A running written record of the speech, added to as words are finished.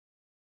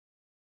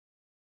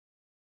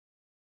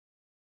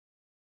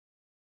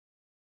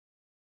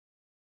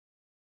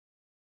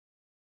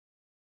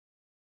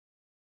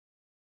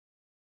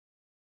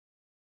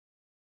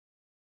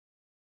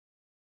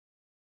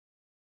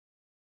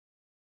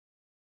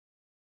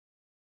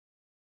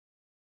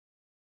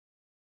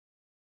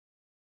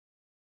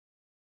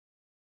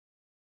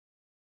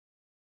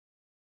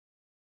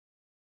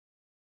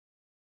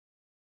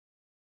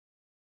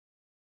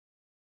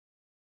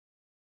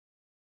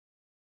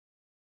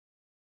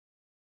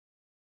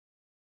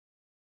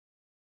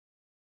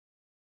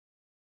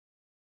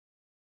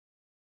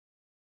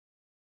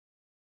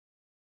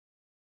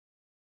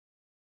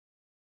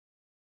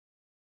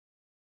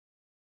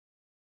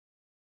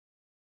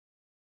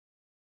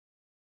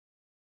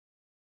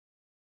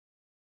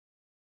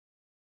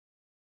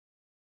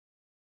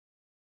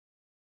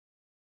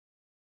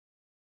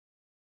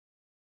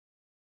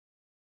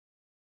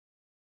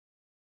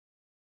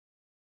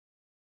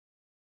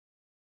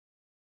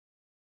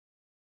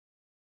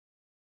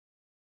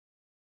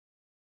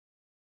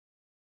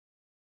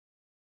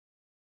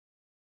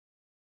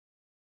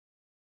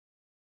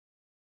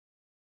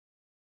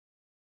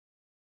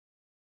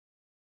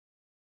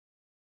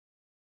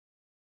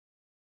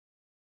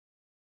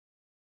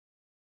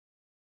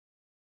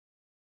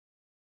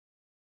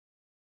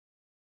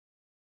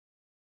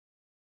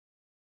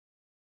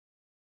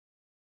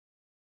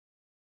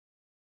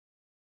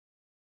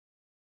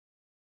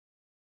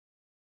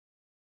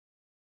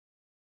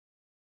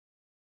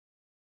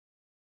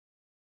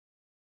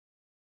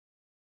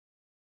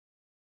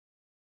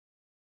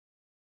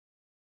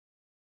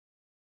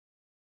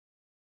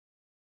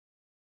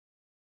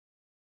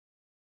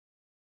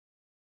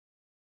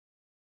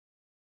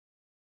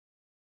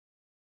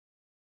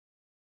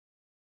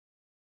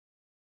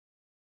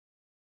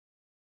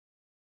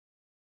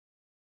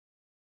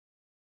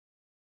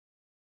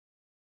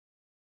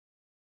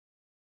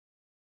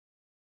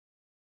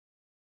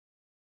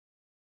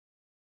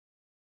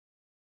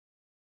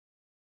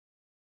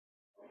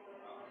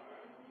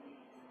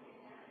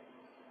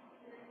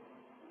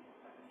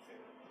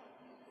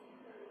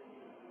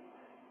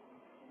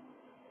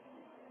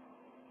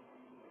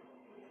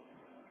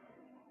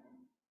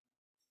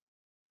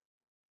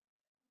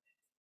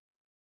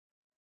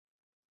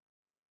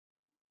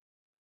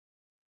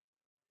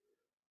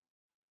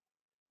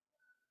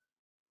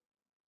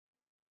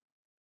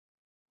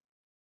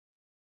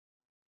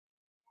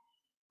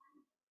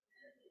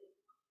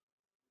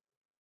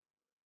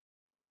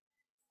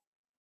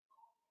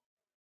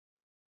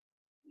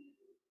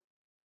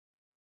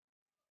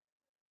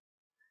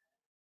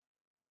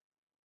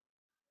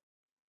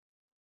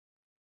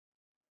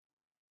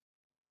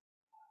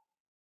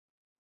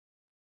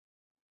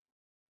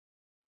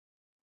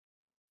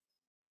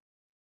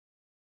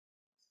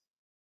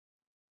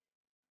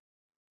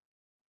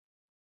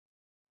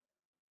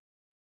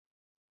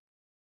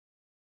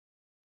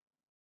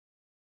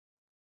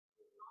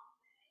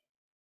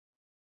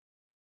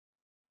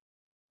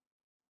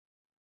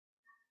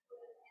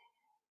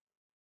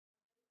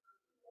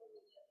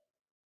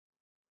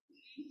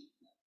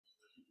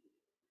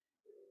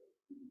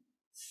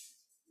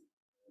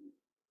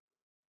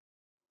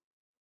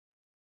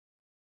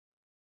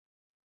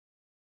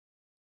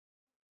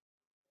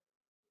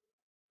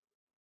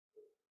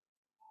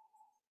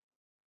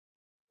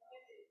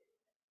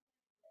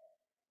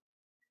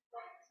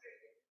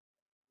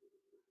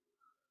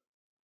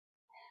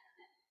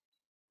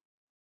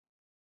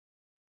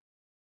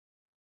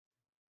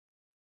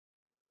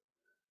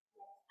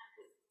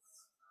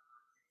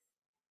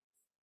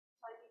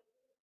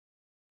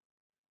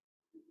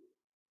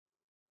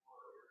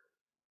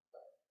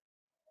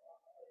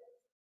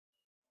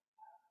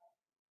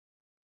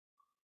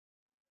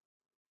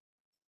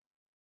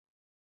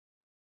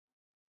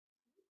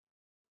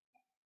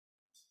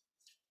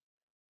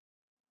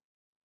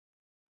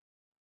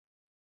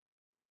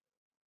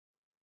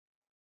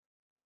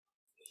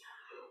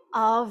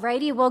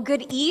Alrighty, well,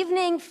 good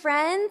evening,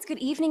 friends. Good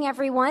evening,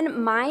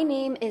 everyone. My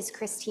name is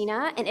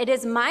Christina, and it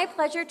is my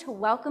pleasure to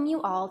welcome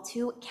you all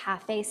to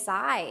Café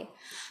Sci.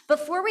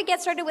 Before we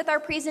get started with our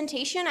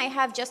presentation, I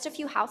have just a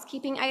few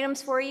housekeeping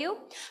items for you.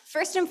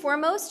 First and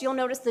foremost, you'll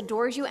notice the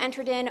doors you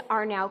entered in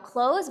are now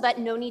closed, but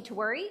no need to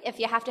worry. If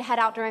you have to head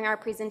out during our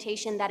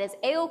presentation, that is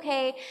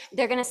a-okay.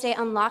 They're going to stay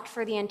unlocked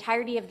for the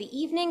entirety of the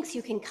evening, so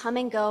you can come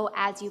and go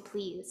as you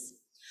please.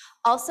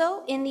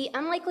 Also, in the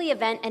unlikely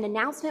event an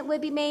announcement would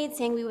be made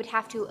saying we would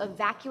have to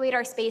evacuate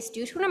our space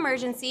due to an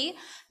emergency,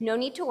 no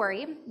need to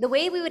worry. The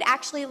way we would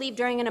actually leave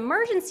during an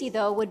emergency,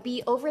 though, would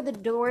be over the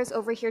doors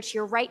over here to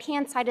your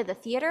right-hand side of the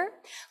theater.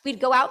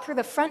 We'd go out through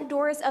the front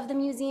doors of the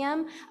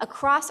museum,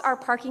 across our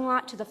parking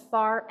lot to the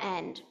far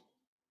end.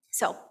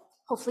 So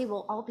hopefully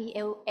we'll all be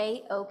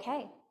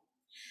a-okay.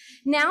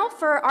 Now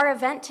for our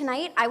event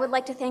tonight, I would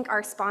like to thank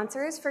our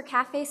sponsors for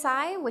Café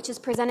Sci, which is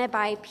presented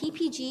by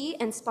PPG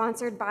and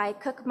sponsored by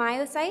Cook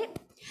Myocyte.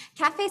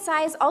 Café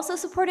Sci is also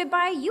supported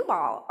by you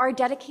all, our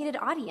dedicated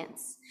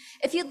audience.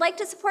 If you'd like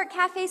to support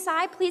Café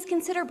Sci, please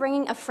consider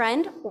bringing a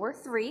friend or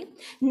three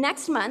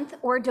next month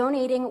or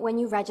donating when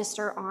you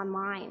register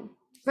online.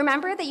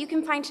 Remember that you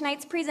can find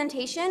tonight's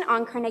presentation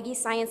on Carnegie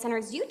Science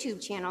Center's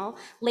YouTube channel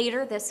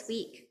later this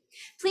week.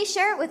 Please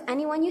share it with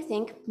anyone you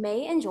think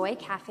may enjoy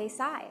Café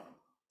Sci.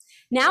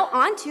 Now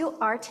on to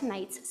our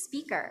tonight's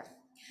speaker.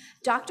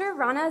 Dr.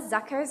 Rana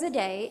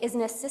Zakerzadeh is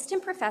an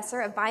assistant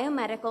professor of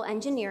biomedical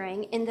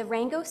engineering in the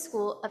Rango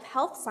School of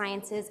Health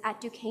Sciences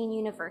at Duquesne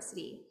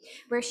University,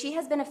 where she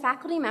has been a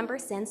faculty member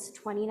since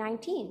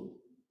 2019.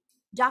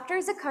 Dr.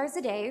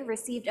 Zakerzadeh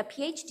received a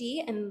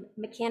PhD in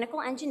mechanical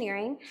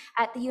engineering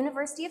at the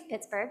University of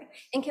Pittsburgh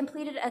and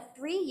completed a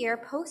 3-year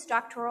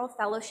postdoctoral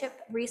fellowship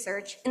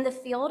research in the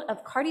field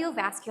of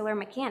cardiovascular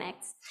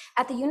mechanics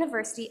at the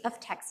University of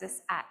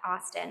Texas at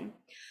Austin.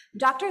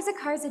 Dr.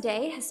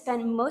 Zakerzadeh has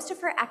spent most of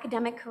her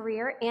academic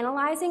career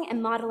analyzing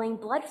and modeling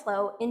blood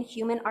flow in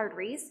human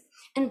arteries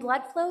and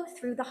blood flow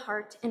through the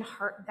heart and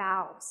heart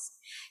valves.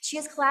 She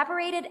has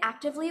collaborated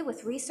actively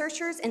with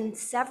researchers in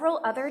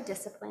several other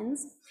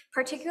disciplines,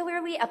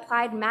 particularly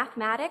applied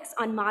mathematics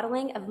on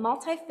modeling of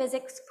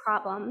multiphysics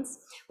problems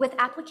with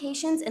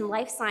applications in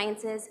life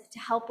sciences to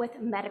help with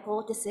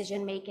medical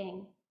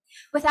decision-making.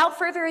 Without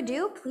further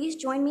ado, please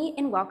join me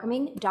in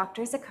welcoming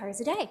Dr.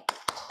 Zakerzadeh.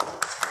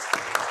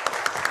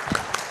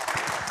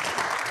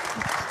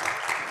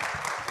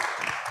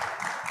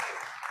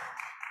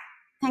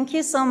 Thank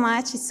you so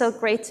much. It's so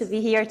great to be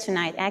here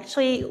tonight.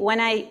 Actually, when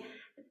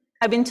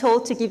I've been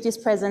told to give this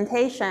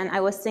presentation,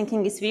 I was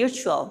thinking it's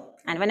virtual.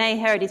 And when I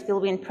heard it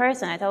will be in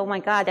person, I thought, oh my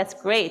God, that's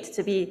great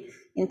to be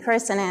in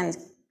person and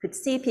could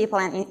see people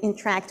and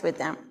interact with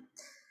them.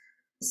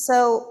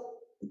 So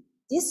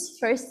this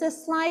first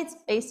slide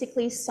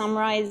basically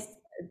summarized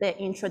the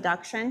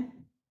introduction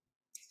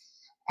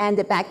and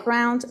the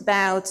background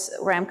about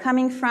where I'm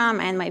coming from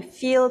and my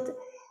field.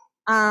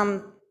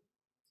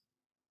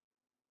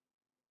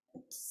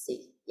 Let's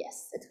see,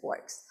 yes, it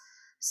works.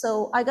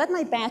 So I got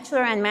my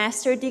bachelor and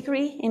master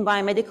degree in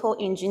biomedical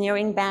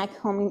engineering back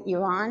home in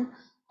Iran.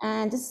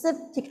 And this is a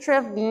picture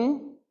of me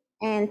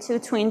and two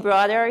twin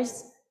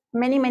brothers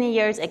many, many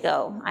years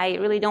ago. I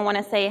really don't want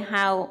to say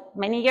how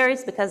many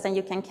years because then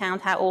you can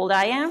count how old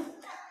I am,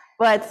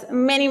 but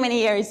many,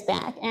 many years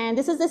back. And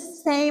this is the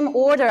same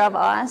order of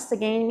us,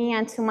 again, me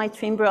and two of my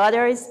twin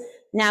brothers,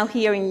 now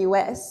here in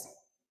US.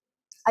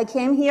 I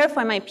came here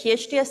for my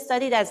PhD. I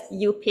studied at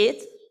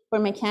UPitt for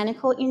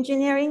mechanical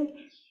engineering.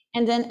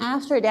 And then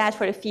after that,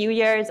 for a few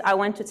years, I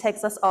went to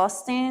Texas,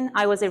 Austin.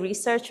 I was a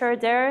researcher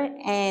there,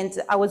 and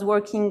I was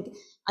working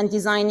on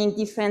designing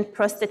different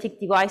prosthetic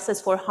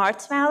devices for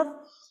heart valve.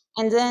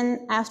 And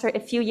then after a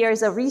few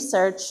years of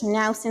research,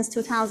 now since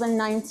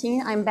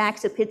 2019, I'm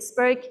back to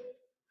Pittsburgh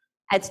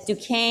at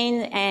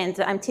Duquesne, and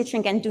I'm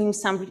teaching and doing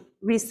some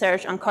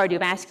research on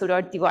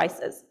cardiovascular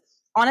devices.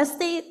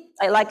 Honestly,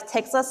 I like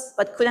Texas,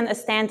 but couldn't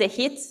stand the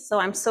heat, so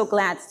I'm so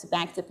glad to be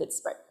back to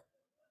Pittsburgh.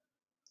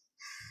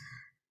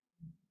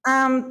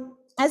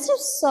 As you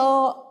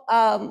saw,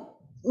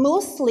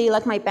 mostly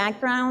like my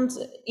background,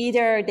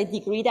 either the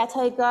degree that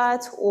I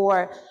got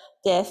or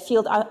the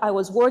field I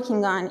was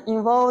working on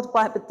involved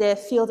the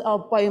field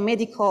of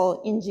biomedical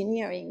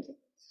engineering.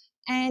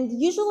 And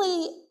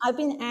usually I've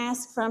been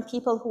asked from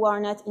people who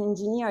are not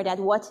engineers that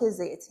what is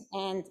it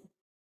and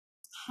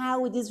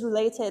how it is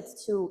related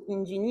to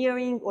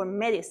engineering or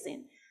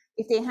medicine.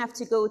 If they have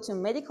to go to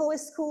medical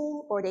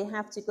school or they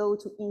have to go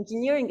to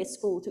engineering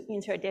school to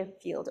enter the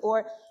field,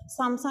 or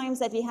sometimes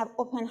that we have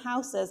open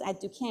houses at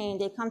Duquesne,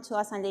 they come to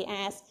us and they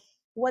ask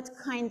what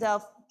kind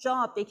of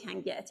job they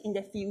can get in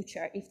the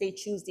future if they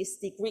choose this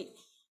degree.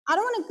 I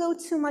don't want to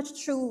go too much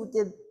through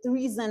the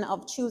reason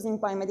of choosing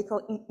biomedical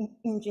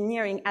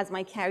engineering as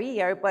my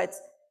career, but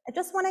I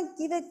just want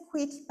to give a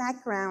quick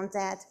background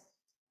that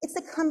it's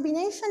a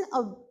combination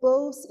of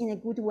both in a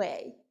good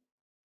way.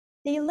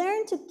 They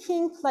learn to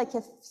think like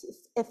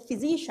a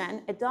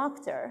physician, a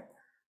doctor,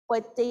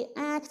 but they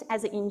act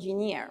as an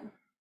engineer.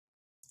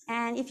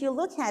 And if you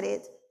look at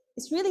it,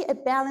 it's really a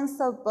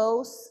balance of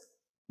both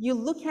You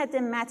look at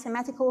the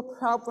mathematical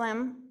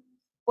problem,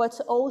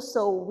 but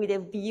also with a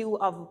view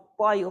of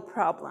bio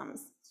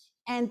problems.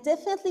 And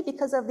definitely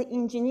because of the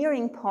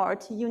engineering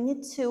part, you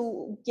need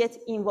to get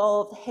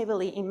involved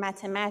heavily in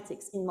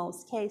mathematics in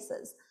most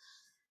cases.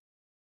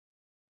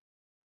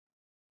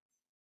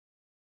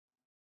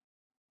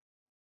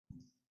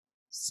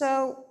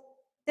 So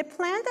the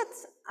plan that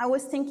I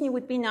was thinking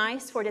would be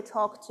nice for the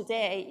talk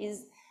today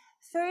is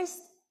first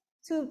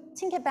to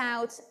think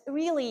about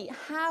really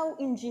how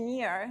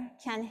engineer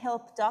can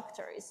help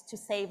doctors to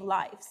save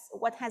lives,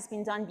 what has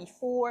been done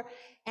before,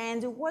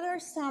 and what are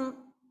some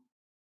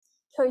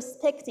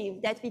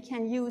perspective that we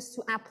can use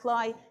to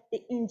apply the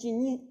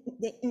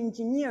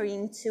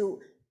engineering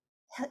to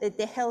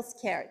the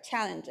healthcare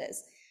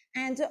challenges.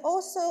 And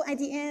also at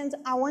the end,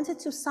 I wanted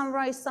to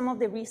summarize some of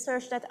the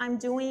research that I'm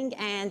doing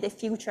and the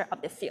future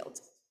of the field.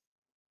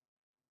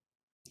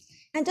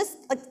 And just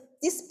like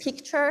this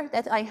picture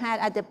that I had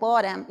at the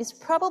bottom is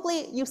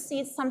probably, you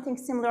see something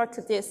similar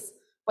to this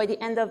by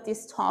the end of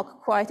this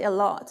talk quite a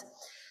lot.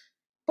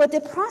 But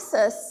the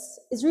process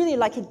is really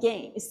like a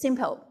game, it's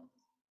simple.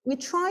 We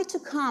try to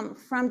come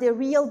from the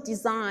real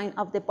design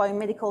of the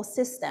biomedical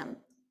system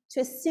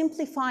to a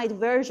simplified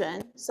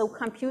version so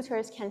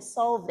computers can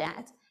solve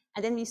that.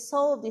 And then we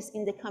solve this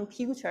in the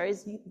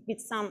computers with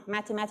some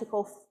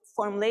mathematical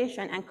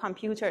formulation and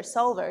computer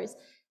solvers.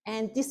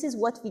 And this is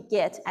what we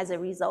get as a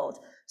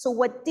result. So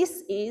what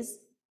this is,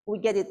 we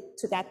get it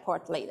to that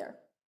part later.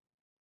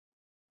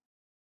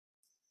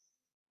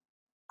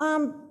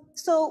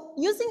 So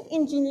using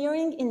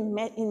engineering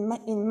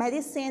in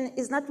medicine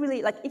is not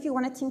really, like, if you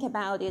want to think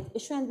about it,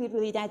 it shouldn't be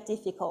really that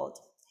difficult.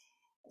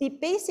 We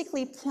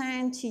basically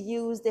plan to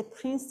use the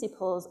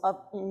principles of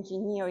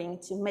engineering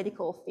to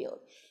medical field.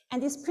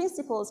 And these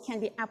principles can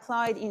be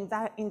applied in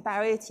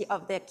variety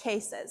of the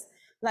cases.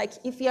 Like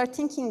if we are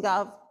thinking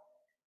of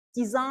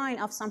design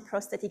of some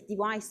prosthetic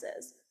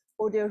devices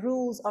or the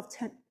rules of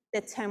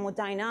the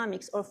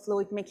thermodynamics or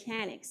fluid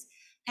mechanics.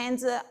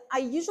 And I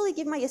usually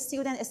give my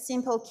student a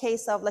simple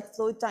case of like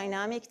fluid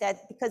dynamic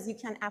that because you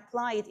can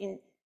apply it in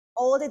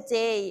all the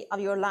day of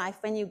your life.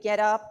 When you get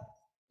up,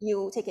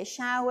 you take a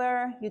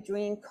shower, you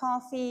drink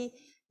coffee,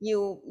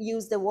 you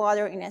use the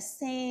water in a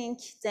sink,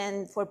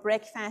 then for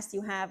breakfast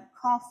you have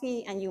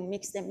coffee and you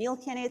mix the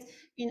milk in it.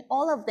 In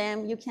all of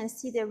them, you can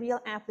see the real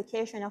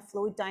application of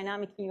fluid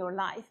dynamic in your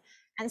life.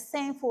 And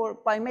same for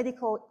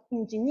biomedical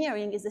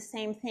engineering is the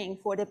same thing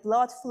for the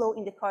blood flow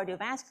in the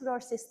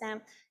cardiovascular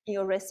system, in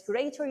your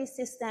respiratory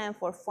system,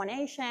 for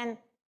phonation,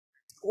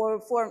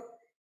 or for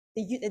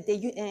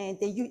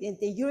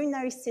the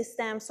urinary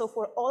system. So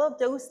for all of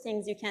those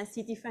things, you can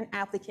see different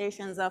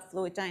applications of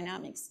fluid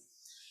dynamics.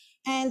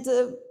 And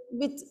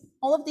with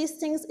all of these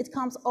things, it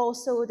comes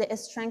also the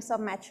strengths of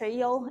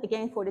material,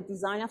 again, for the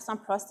design of some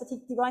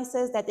prosthetic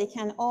devices that they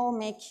can all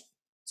make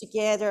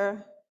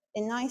together a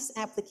nice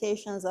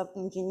applications of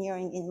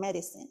engineering in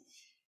medicine.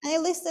 And I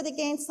listed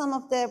again some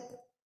of the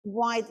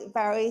wide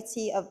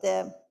variety of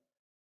the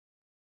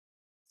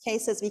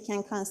cases we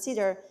can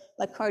consider,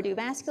 like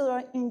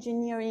cardiovascular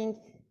engineering,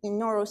 in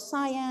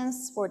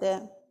neuroscience, for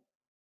the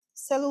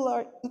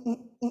cellular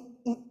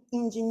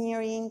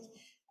engineering,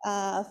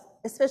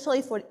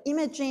 especially for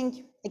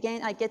imaging.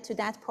 Again, I get to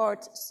that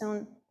part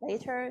soon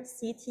later,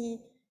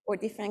 CT or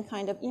different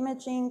kind of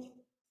imaging.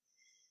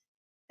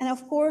 And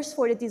of course,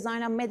 for the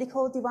design of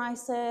medical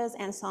devices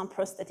and some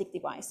prosthetic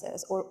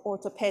devices or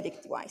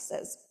orthopedic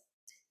devices.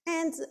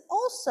 And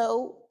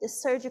also the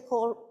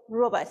surgical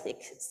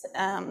robotic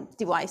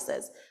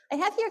devices. I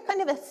have here kind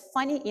of a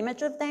funny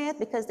image of that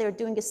because they're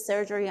doing a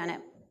surgery on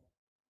a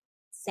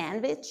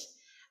sandwich,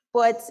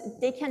 but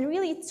they can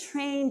really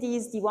train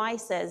these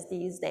devices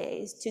these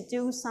days to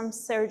do some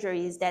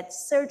surgeries that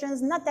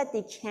surgeons, not that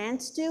they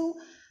can't do,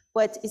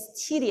 but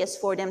it's tedious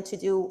for them to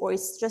do, or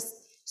it's just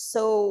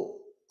so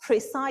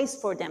precise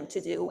for them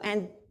to do.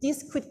 And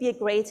this could be a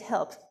great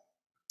help.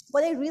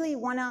 What I really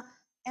want to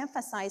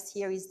emphasize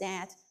here is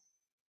that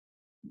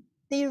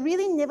they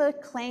really never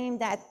claim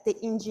that the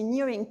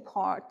engineering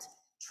part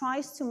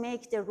tries to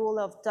make the role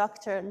of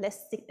doctor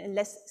less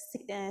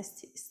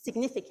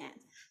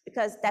significant,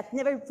 because that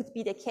never would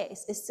be the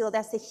case. It's still,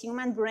 that's the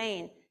human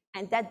brain,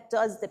 and that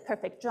does the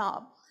perfect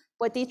job.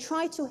 But they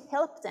try to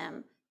help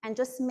them and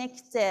just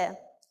make the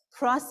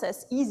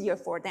process easier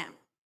for them.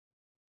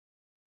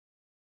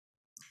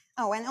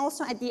 Oh, and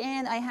also at the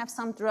end, I have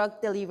some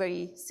drug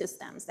delivery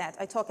systems that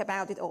I talk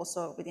about it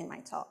also within my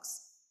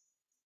talks.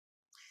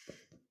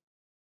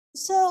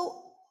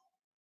 So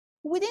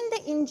within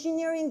the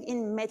engineering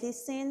in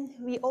medicine,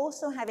 we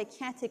also have a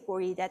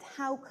category that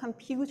how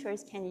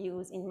computers can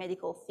use in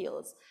medical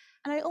fields.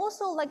 And I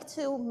also like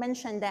to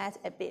mention that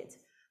a bit.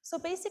 So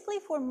basically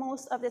for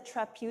most of the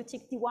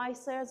therapeutic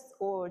devices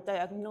or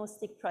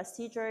diagnostic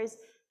procedures,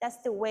 that's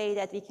the way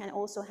that we can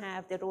also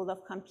have the role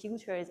of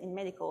computers in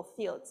medical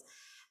fields.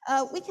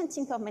 We can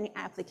think of many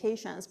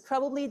applications.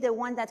 Probably the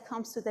one that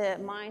comes to the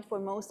mind for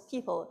most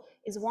people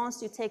is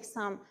once you take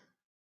some,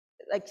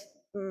 like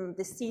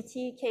the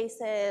CT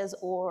cases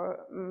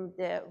or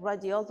the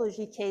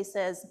radiology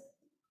cases,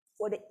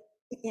 for the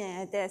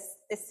the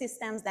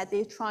systems that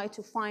they try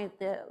to find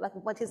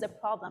what is the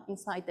problem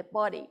inside the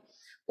body.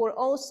 Or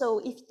also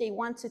if they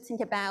want to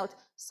think about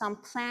some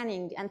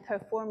planning and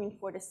performing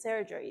for the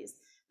surgeries,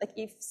 like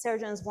if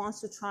surgeons want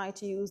to try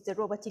to use the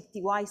robotic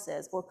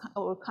devices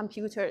or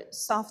computer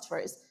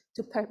softwares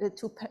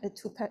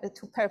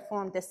to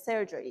perform the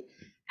surgery.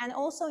 And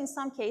also in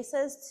some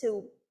cases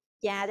to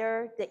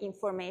gather the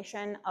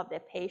information of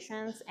the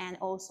patients and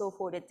also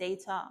for the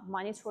data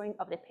monitoring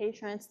of the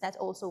patients, that's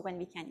also when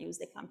we can use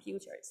the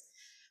computers.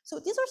 So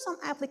these are some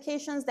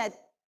applications that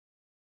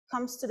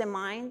comes to the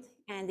mind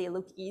and they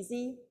look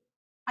easy.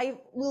 I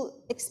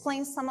will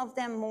explain some of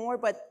them more,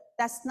 but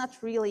that's not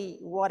really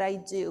what I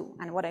do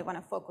and what I want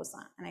to focus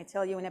on. And I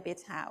tell you in a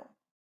bit how.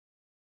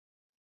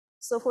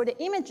 So for the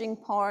imaging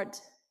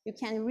part, you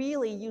can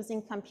really,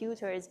 using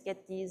computers,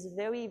 get these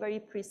very, very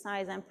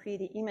precise and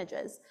pretty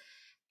images.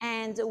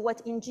 And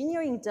what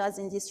engineering does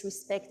in this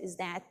respect is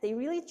that they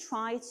really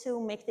try to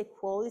make the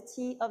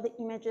quality of the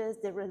images,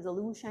 the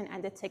resolution,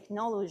 and the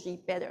technology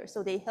better.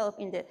 So they help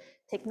in the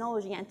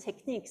technology and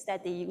techniques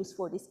that they use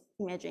for these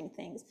imaging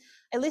things.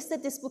 I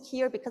listed this book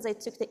here because I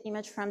took the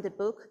image from the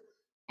book,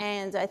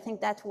 and I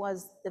think that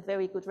was the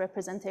very good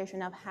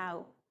representation of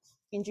how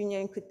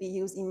engineering could be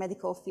used in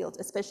medical fields,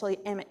 especially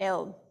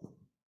ML,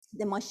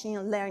 the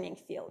machine learning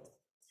field.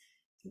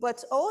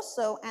 But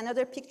also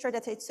another picture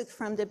that I took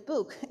from the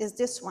book is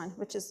this one,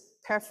 which is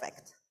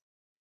perfect.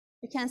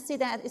 You can see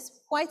that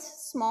it's quite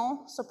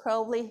small, so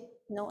probably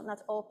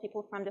not all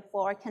people from the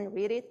floor can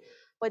read it.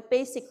 But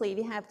basically,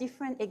 we have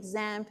different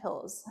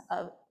examples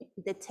of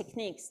the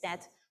techniques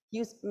that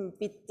use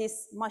with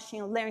these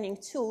machine learning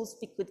tools,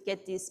 we could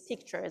get these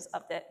pictures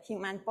of the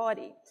human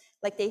body.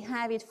 Like they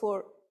have it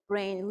for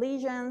brain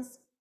lesions,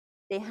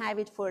 they have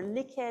it for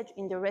leakage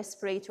in the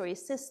respiratory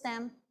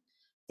system.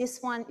 This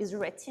one is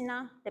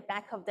retina, the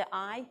back of the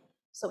eye.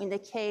 So in the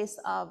case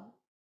of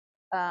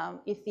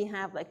if we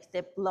have like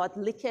the blood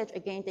leakage,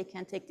 again, they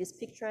can take these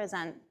pictures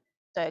and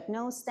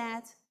diagnose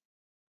that.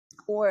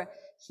 Or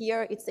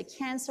here it's a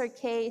cancer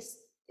case,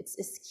 it's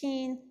a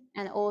skin,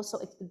 and also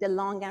the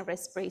lung and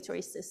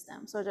respiratory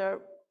system. So there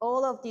are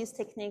all of these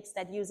techniques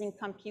that using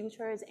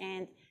computers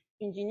and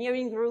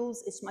engineering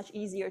rules, it's much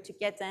easier to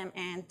get them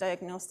and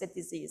diagnose the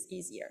disease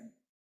easier.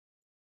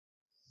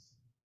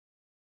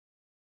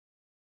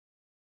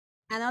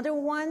 Another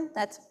one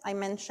that I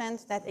mentioned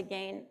that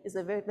again is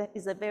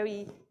a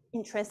very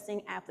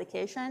interesting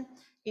application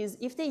is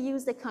if they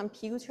use the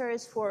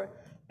computers for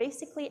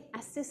basically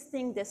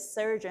assisting the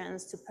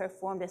surgeons to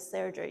perform the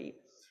surgery.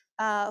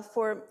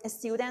 For a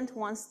student,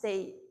 once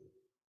they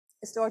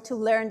start to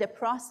learn the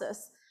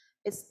process,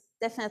 it's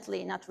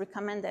definitely not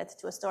recommended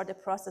to start the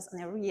process on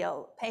a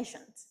real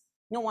patient.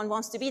 No one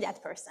wants to be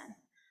that person,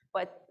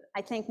 but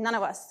I think none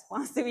of us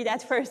wants to be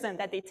that person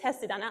that they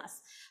tested on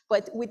us.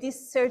 But with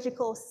these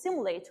surgical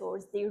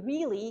simulators, they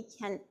really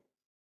can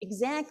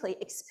exactly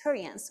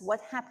experience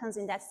what happens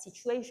in that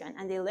situation,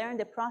 and they learn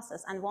the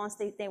process. And once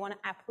they want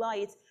to apply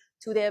it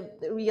to the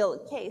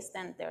real case,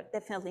 then they're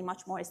definitely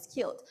much more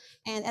skilled.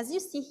 And as you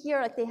see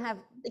here, like they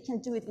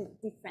can do it in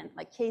different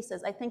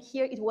cases. I think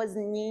here it was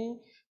knee,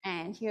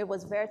 and here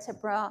was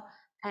vertebra,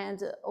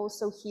 and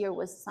also here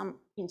was some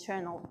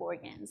internal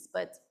organs.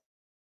 But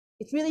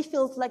it really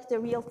feels like the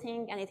real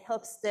thing, and it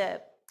helps the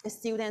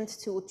student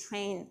to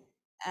train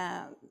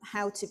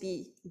how to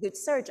be a good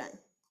surgeon.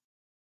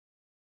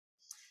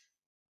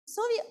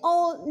 So we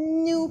all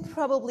knew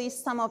probably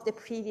some of the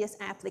previous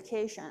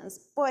applications,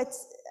 but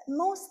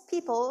most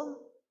people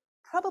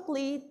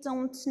probably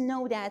don't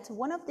know that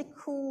one of the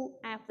cool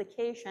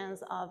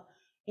applications of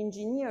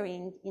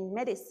engineering in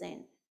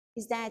medicine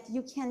is that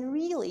you can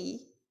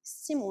really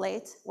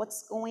simulate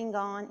what's going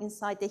on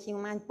inside the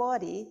human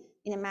body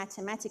in a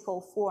mathematical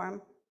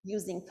form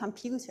using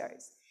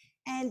computers.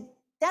 And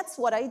that's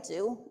what I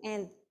do,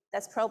 and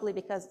that's probably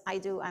because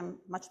I'm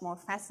much more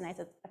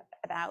fascinated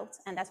about,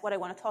 and that's what I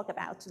want to talk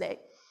about today.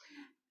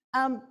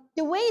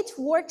 The way it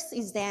works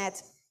is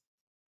that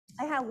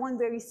I have one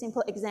very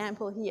simple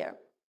example here.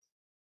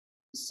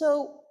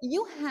 So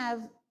you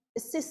have a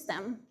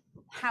system,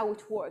 how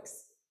it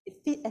works,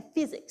 a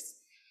physics,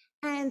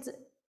 and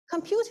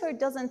computer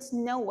doesn't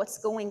know what's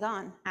going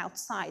on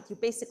outside. You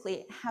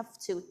basically have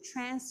to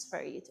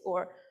transfer it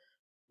or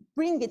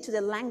bring it to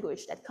the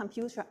language that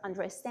computer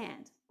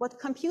understand. What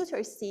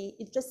computers see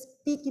is just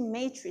big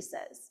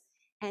matrices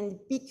and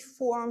big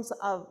forms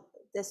of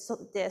the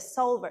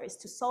solvers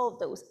to solve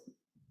those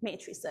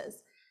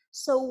matrices.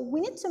 So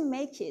we need to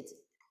make it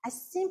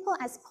as simple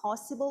as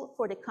possible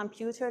for the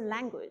computer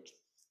language,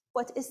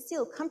 but it's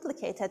still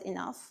complicated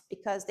enough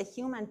because the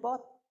human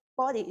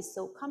body is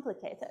so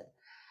complicated.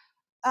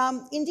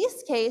 In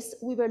this case,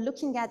 we were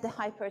looking at the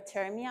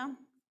hyperthermia.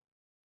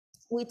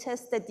 We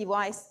tested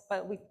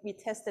we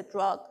tested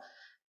drug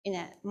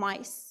in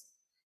mice,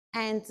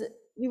 and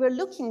we were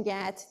looking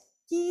at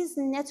this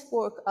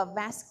network of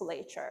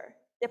vasculature.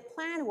 The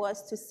plan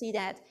was to see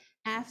that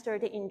after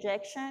the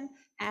injection,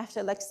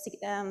 after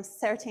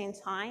certain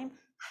time,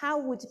 how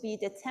would be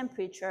the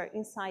temperature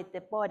inside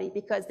the body,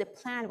 because the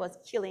plan was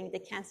killing the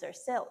cancer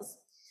cells.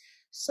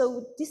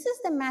 So this is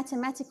the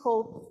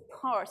mathematical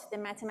part, the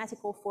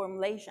mathematical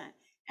formulation.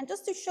 And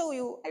just to show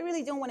you, I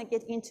really don't want to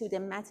get into the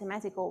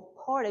mathematical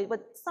part of it,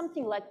 but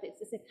something like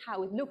this is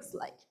how it looks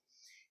like.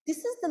 This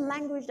is the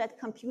language that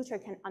computer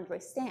can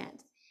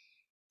understand.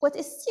 But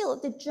still,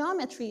 the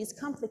geometry is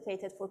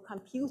complicated for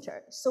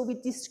computer. So we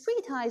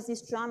discretize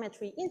this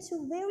geometry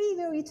into very,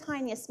 very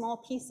tiny small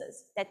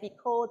pieces that we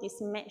call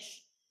this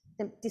mesh,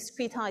 the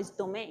discretized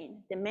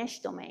domain, the mesh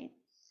domain.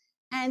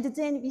 And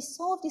then we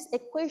solve this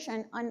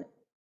equation on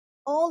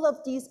all of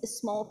these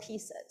small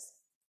pieces.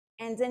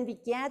 And then we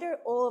gather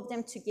all of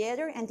them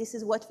together, and this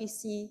is what we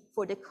see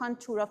for the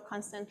contour of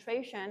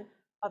concentration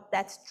of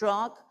that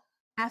drug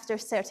after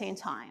certain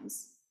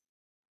times.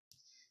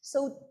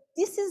 So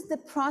this is the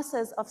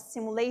process of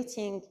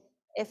simulating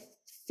a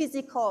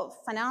physical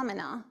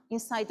phenomena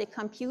inside the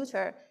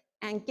computer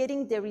and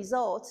getting the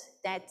result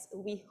that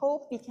we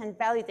hope we can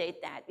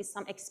validate that with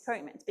some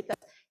experiment, because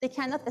they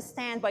cannot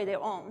stand by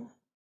their own.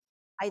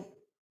 I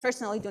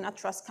personally do not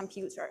trust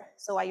computer.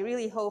 So I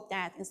really hope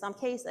that in some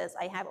cases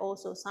I have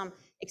also some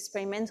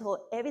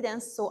experimental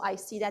evidence, so I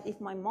see that if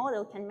my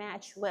model can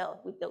match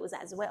well with those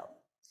as well.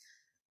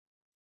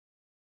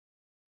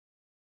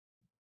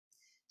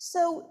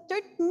 So there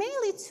are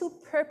mainly two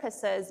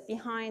purposes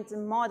behind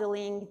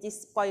modeling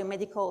this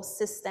biomedical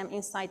system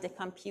inside the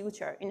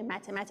computer in a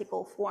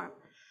mathematical form.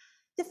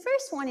 The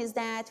first one is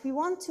that we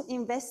want to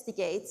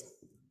investigate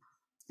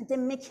the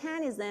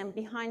mechanism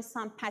behind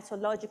some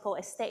pathological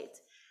state.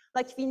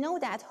 Like we know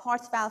that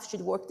heart valve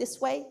should work this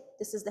way.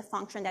 This is the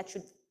function that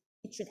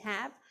it should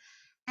have.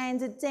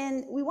 And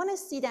then we want to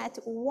see that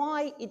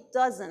why it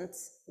doesn't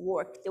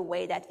work the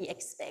way that we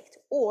expect,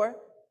 or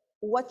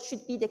what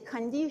should be the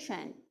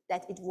condition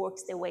that it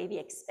works the way we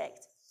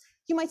expect.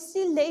 You might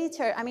see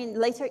later,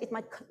 later it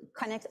might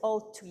connect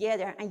all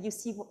together, and you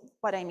see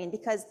what I mean,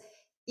 because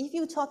if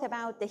you talk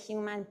about the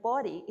human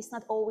body, it's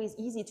not always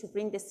easy to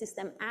bring the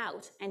system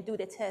out and do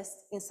the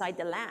test inside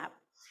the lab.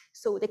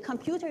 So the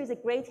computer is a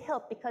great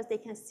help because they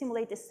can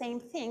simulate the same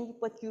thing,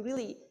 but you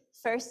really,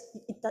 first,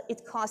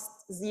 it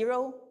costs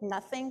zero,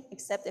 nothing,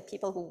 except the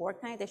people who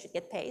work on it, they should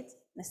get paid.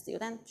 The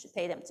student should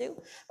pay them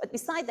too. But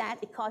beside that,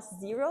 it costs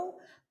zero,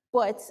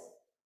 but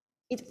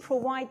it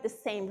provides the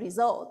same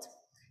result.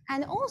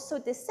 And also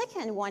the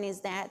second one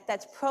is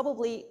that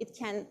probably it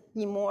can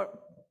be more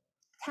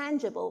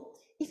tangible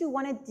if you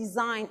want to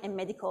design a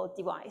medical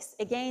device.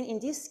 Again, in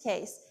this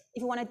case,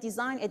 if you want to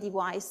design a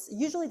device,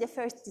 usually the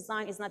first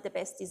design is not the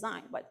best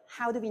design, but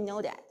how do we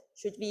know that?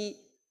 Should we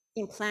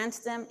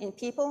implant them in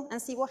people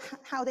and see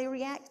how they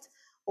react?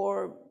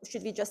 Or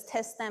should we just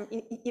test them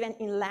even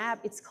in lab?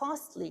 It's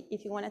costly.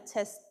 If you want to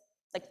test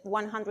like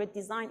 100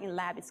 design in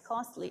lab, it's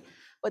costly.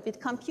 But with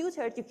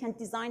computers, you can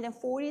design them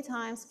 40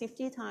 times,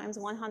 50 times,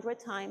 100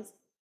 times,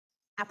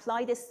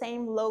 apply the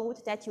same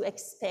load that you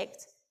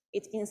expect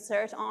it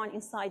insert on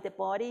inside the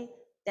body,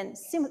 then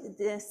simulate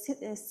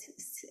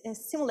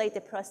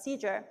the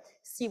procedure,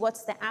 see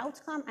what's the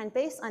outcome, and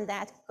based on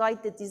that,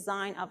 guide the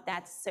design of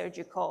that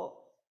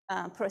surgical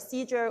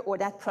procedure or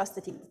that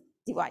prosthetic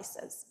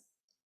devices.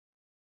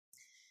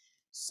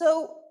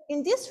 So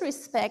in this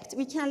respect,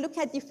 we can look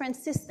at different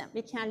systems.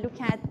 We can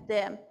look at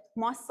the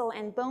muscle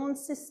and bone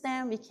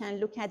system, we can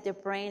look at the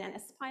brain and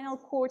spinal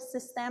cord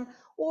system,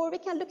 or we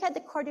can look at the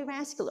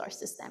cardiovascular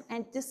system.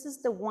 And this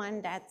is the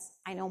one that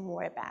I know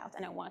more about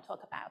and I want to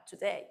talk about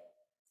today.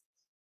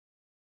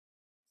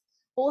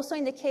 Also,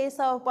 in the case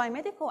of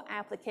biomedical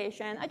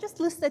application, I just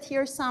listed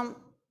here some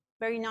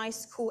very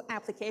nice, cool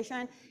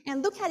application,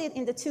 and look at it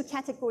in the two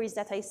categories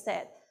that I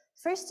said.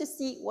 First, to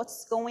see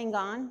what's going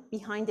on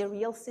behind the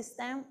real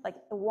system, like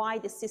why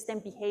the system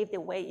behaves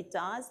the way it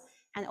does.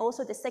 And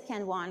also the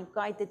second one,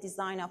 guide the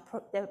design of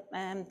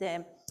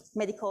the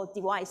medical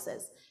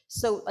devices.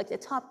 So like the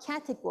top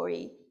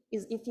category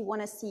is if you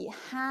want to see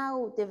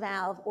how the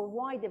valve or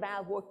why the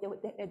valve works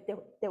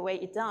the way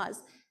it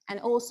does. And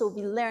also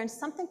we learn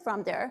something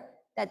from there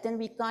that then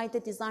we guide the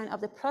design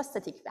of the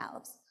prosthetic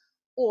valves.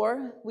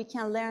 Or we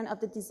can learn of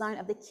the design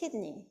of the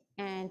kidney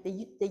and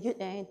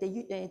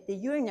the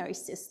urinary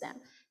system,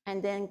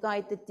 and then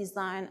guide the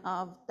design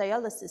of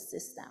dialysis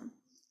system.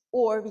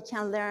 Or we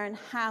can learn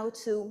how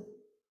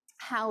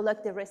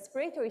like the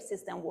respiratory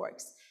system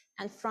works,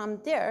 and from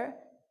there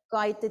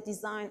guide the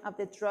design of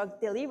the drug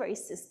delivery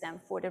system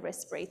for the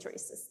respiratory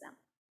system.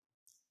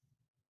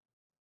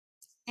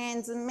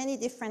 And many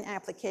different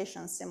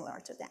applications similar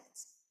to that.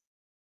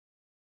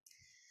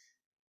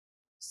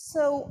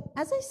 So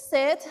as I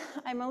said,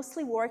 I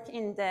mostly work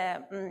in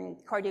the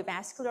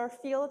cardiovascular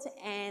field,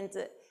 and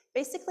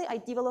basically I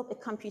develop a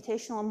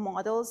computational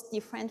models,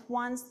 different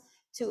ones,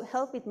 to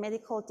help with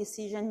medical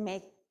decision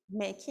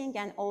making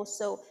and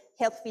also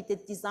help with the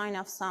design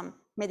of some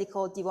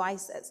medical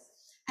devices.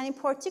 And in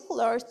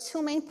particular,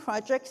 two main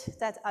projects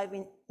that I've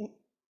been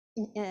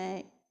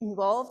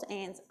involved,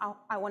 and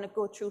I want to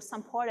go through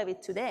some part of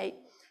it today,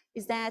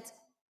 is that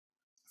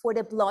for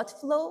the blood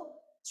flow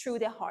through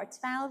the heart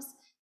valves,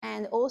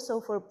 and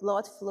also for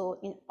blood flow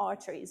in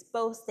arteries,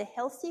 both the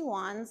healthy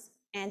ones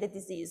and the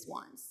diseased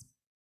ones.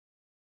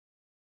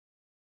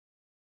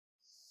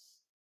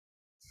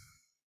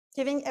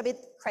 giving a bit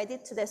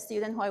credit to the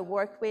student who I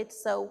work with.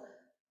 So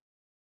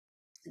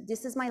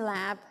this is my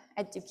lab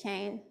at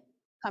Duquesne,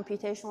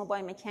 computational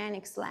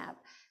biomechanics lab.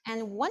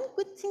 And one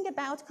good thing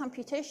about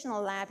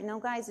computational lab,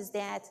 guys, is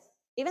that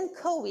even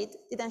COVID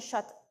didn't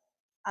shut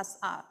us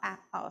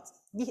out.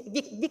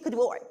 We could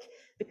work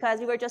because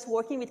we were just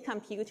working with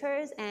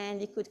computers and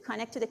we could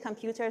connect to the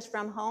computers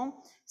from home.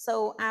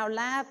 So our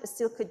lab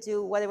still could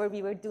do whatever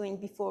we were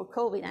doing before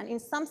COVID. And in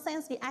some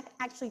sense, we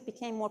actually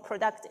became more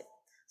productive.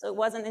 So it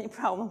wasn't any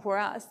problem for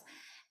us.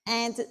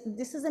 And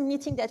this is a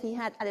meeting that we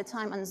had at the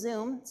time on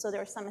Zoom. So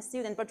there are some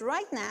students, but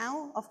right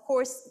now, of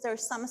course,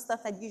 there's some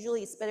stuff that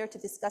usually is better to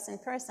discuss in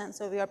person.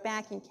 So we are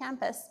back in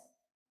campus.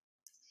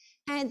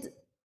 And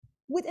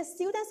with the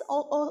students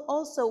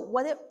also,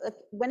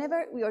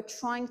 whenever we are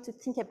trying to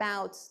think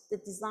about the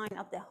design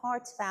of the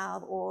heart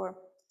valve or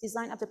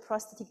design of the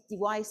prosthetic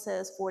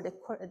devices for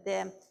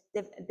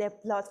the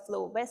blood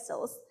flow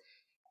vessels,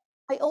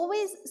 I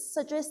always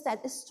suggest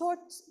that start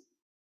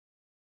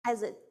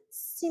as a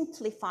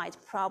simplified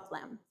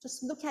problem.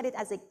 Just look at it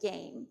as a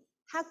game.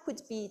 How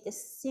could be the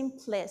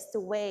simplest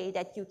way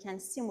that you can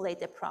simulate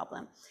the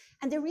problem?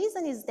 And the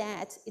reason is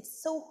that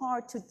it's so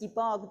hard to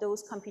debug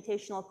those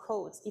computational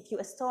codes if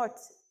you start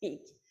big.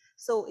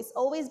 So it's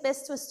always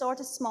best to start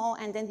small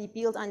and then we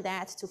build on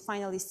that to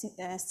finally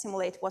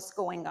simulate what's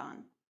going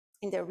on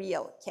in the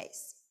real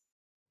case.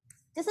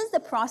 This is the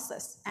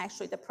process,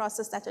 actually, the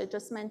process that I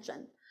just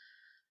mentioned.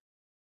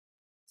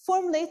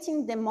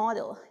 Formulating the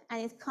model,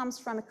 and it comes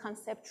from a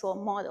conceptual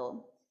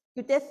model.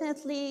 You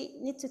definitely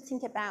need to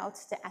think about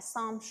the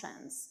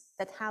assumptions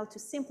that how to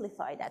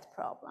simplify that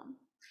problem.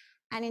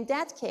 And in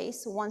that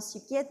case, once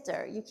you get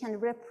there, you can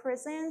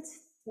represent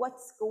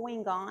what's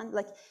going on.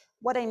 Like,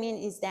 what I mean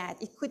is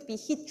that it could be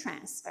heat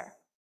transfer,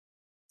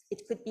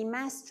 it could be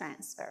mass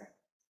transfer,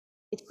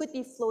 it could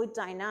be fluid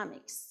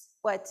dynamics,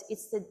 but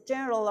it's the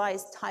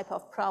generalized type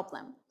of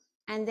problem.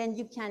 And then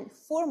you can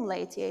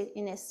formulate it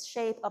in a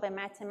shape of a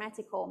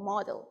mathematical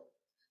model.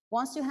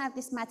 Once you have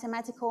this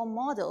mathematical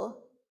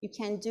model, you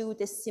can do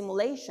the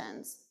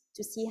simulations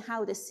to see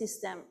how the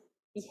system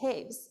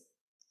behaves.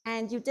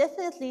 And you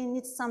definitely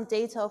need some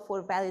data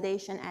for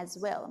validation as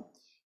well.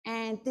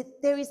 And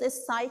there is a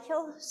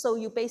cycle, so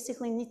you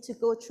basically need to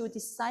go through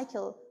this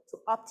cycle to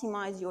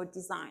optimize your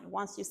design.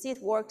 Once you see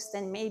it works,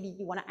 then maybe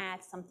you want to add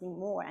something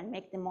more and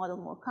make the model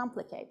more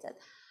complicated.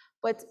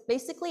 But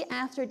basically,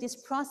 after this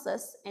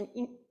process and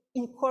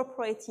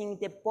incorporating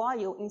the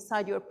bio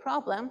inside your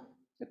problem,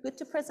 you're good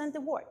to present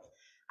the work.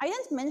 I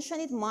didn't mention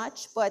it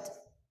much, but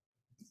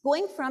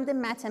going from the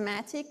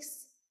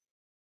mathematics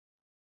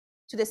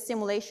to the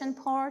simulation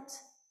part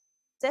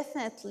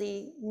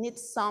definitely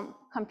needs some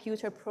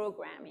computer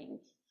programming.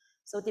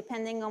 So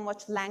depending on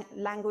what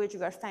language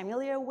you are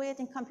familiar with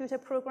in computer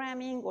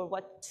programming or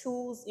what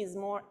tools is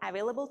more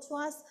available to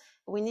us,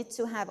 we need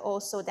to have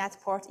also that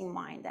part in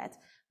mind, that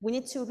we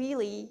need to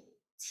really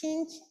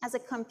think as a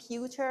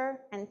computer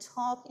and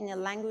talk in a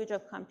language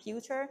of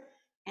computer,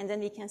 and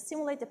then we can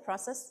simulate the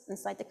process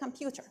inside the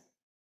computer.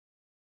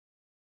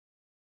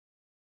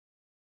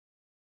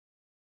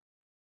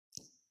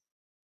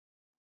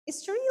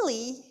 It's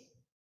really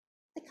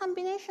the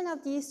combination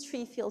of these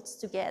three fields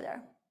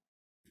together.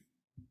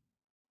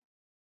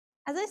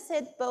 As I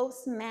said,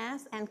 both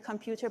math and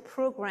computer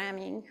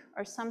programming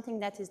are something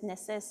that is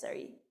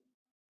necessary.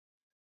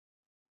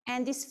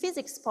 And this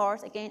physics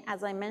part, again,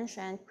 as I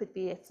mentioned, could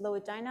be a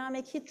fluid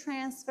dynamic, heat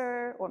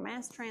transfer, or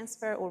mass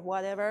transfer, or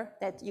whatever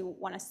that you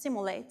want to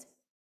simulate.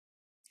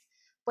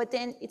 But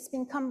then it's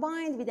been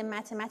combined with a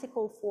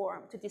mathematical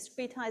form to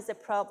discretize the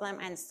problem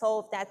and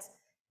solve that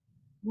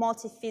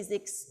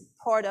multi-physics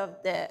part of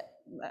the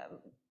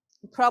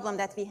problem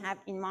that we have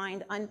in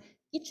mind on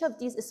each of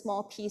these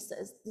small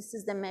pieces. This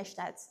is the mesh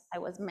that I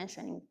was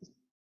mentioning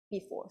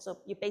before. So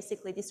you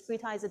basically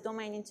discretize the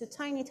domain into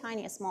tiny,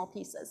 tiny small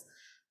pieces.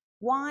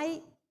 Why?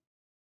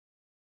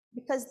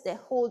 Because the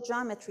whole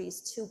geometry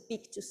is too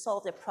big to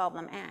solve the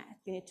problem at.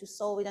 You need to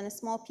solve it in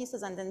small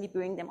pieces and then we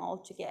bring them all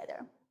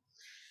together.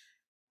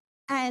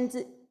 And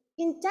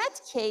in that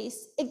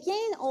case,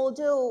 again,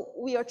 although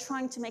we are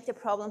trying to make the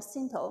problem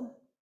simple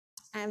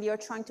and we are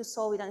trying to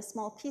solve it in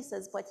small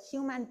pieces, but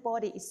human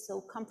body is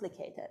so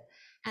complicated.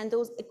 And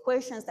those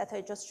equations that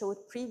I just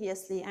showed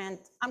previously, and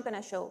I'm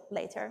gonna show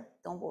later,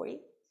 don't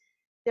worry,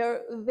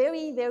 they're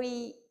very,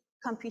 very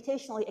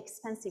computationally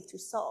expensive to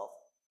solve.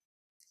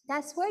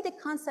 That's where the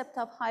concept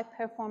of high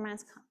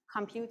performance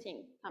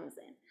computing comes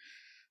in.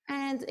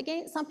 And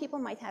again, some people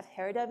might have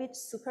heard of it,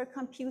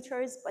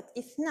 supercomputers, but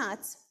if not,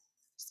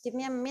 just give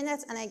me a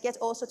minute and I get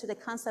also to the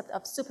concept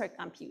of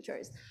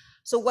supercomputers.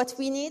 So what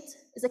we need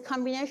is a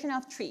combination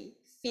of three: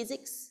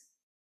 physics,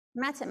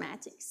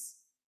 mathematics,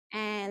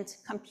 and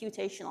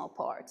computational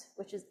part,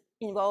 which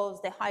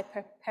involves the high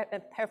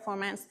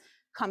performance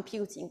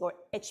computing, or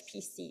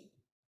HPC.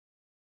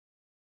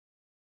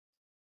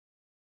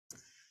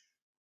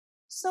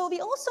 So we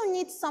also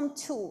need some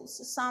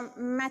tools, some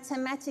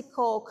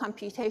mathematical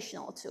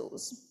computational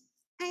tools.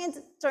 And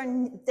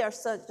there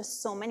are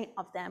just so many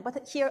of them,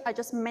 but here I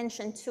just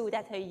mentioned two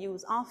that I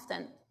use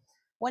often.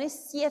 One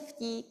is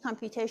CFD,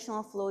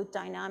 computational fluid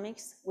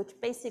dynamics, which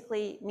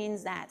basically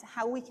means that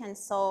how we can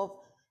solve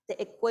the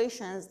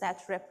equations that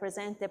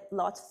represent the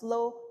blood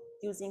flow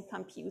using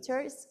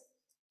computers.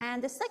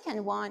 And the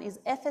second one is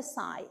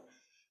FSI.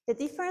 The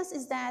difference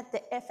is that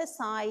the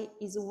FSI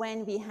is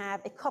when we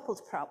have a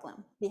coupled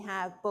problem. We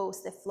have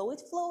both the fluid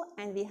flow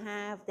and we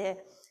have the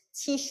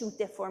tissue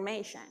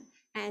deformation,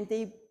 and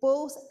they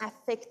both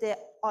affect the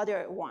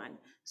other one.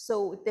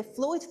 So the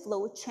fluid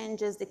flow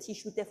changes the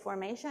tissue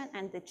deformation,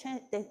 and the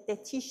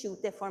tissue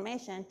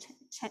deformation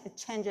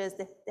changes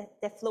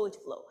the fluid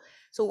flow.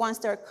 So once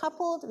they're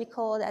coupled, we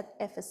call that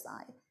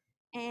FSI.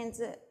 And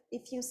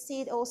if you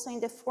see it also in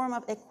the form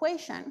of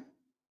equation,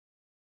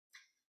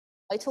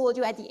 I told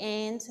you at the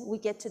end, we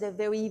get to the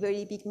very,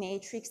 very big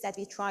matrix that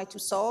we try to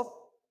solve.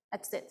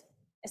 That's it.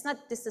 It's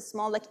not this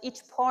small, like each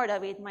part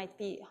of it might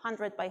be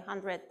 100 by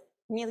 100,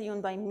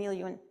 million by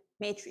million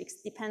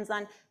matrix. Depends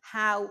on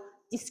how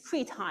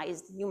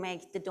discretized you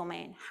make the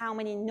domain, how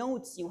many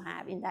nodes you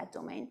have in that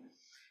domain.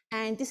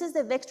 And this is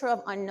the vector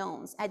of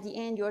unknowns. At the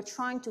end, you're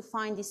trying to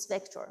find this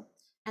vector.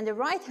 And the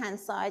right-hand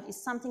side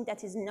is something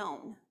that is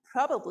known,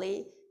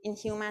 probably in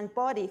human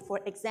body, for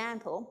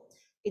example.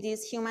 It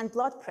is human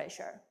blood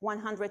pressure,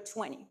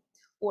 120.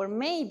 Or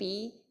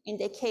maybe in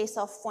the case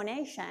of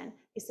phonation,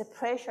 it's the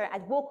pressure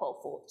at vocal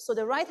fold. So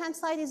the right-hand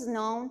side is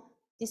known.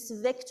 This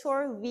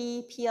vector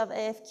V, P of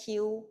F,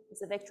 Q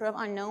is a vector of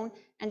unknown.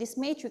 And this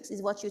matrix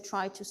is what you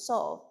try to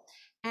solve.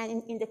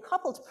 And in the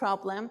coupled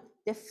problem,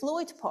 the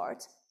fluid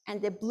part and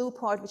the blue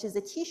part, which is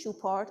the tissue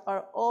part,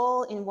 are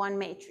all in one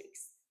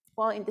matrix.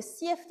 While in the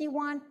CFD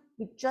one,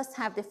 we just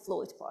have the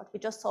fluid part. We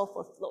just solve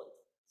for fluid.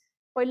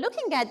 By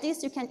looking at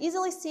this, you can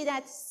easily see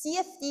that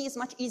CFD is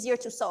much easier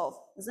to solve,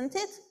 isn't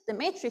it? The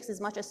matrix is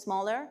much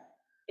smaller,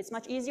 it's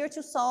much easier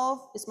to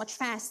solve, it's much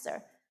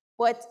faster,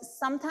 but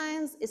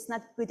sometimes it's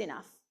not good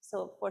enough.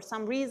 So for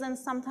some reason,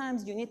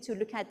 sometimes you need to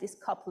look at this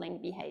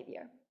coupling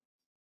behavior.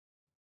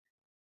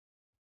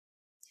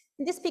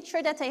 This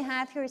picture that I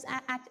have here is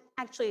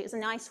actually is a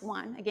nice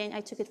one. Again,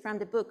 I took it from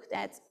the book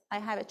that I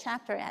have a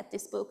chapter at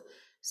this book.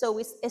 So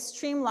it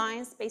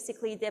streamlines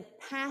basically the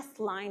path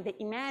line, the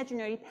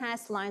imaginary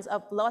path lines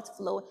of blood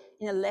flow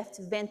in the left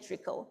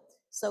ventricle.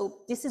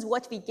 So this is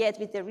what we get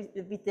with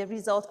the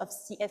result of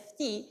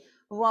CFD.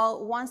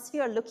 While once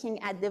we are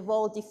looking at the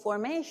wall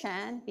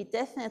deformation, we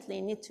definitely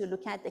need to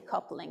look at the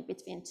coupling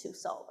between two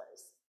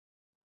solvers.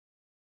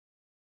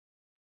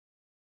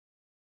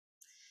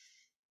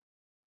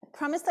 I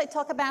promised I'd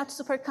talk about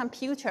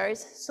supercomputers.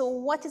 So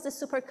what is a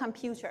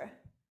supercomputer?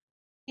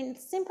 In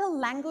simple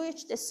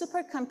language, the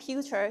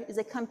supercomputer is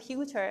a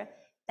computer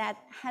that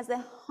has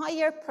a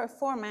higher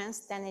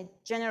performance than a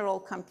general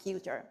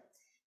computer.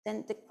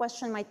 Then the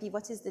question might be,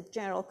 what is the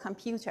general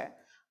computer?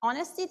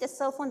 Honestly, the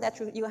cell phone that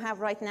you have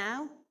right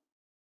now,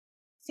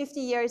 50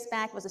 years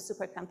back was a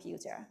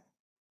supercomputer.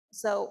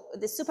 So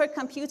the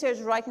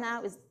supercomputers right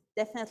now is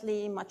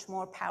definitely much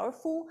more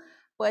powerful,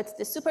 but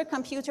the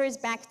supercomputers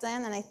back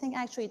then, and I think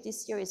actually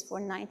this year is for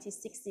 90,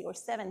 60, or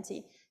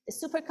 70,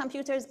 the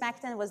supercomputers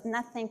back then was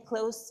nothing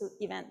close to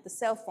even the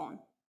cell phone.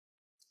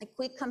 A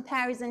quick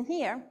comparison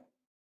here.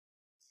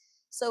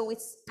 So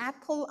it's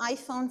Apple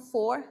iPhone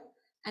 4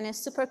 and a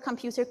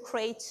supercomputer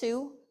Cray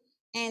 2,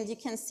 and you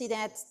can see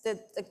that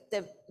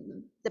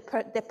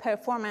the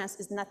performance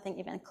is nothing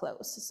even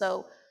close.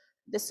 So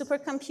the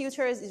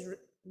supercomputers is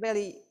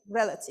really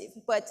relative,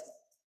 but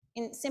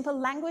in simple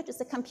language,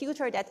 it's a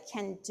computer that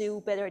can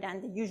do better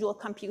than the usual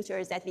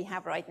computers that we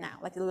have right now,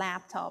 like the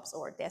laptops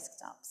or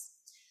desktops.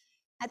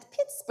 At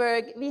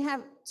Pittsburgh, we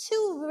have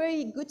two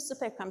very good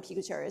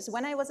supercomputers.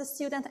 When I was a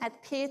student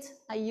at Pitt,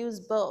 I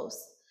used both.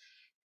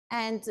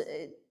 And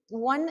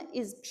one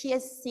is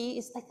PSC,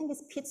 I think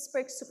it's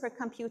Pittsburgh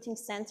Supercomputing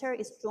Center.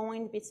 It's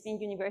joined between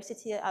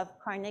University of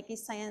Carnegie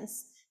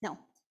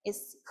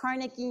it's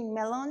Carnegie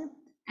Mellon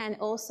and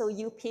also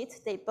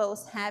UPitt. They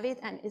both have it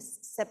and it's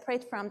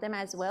separate from them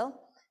as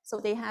well. So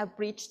they have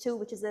Bridge 2,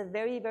 which is a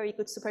very, very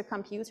good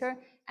supercomputer.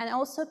 And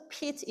also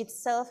Pitt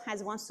itself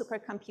has one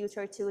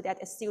supercomputer too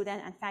that a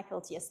student and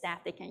faculty and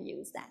staff, they can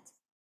use that.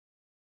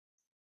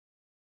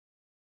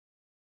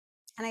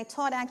 And I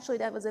thought actually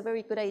that was a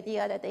very good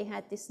idea that they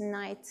had this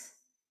night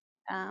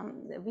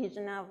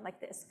vision of like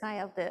the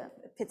sky of the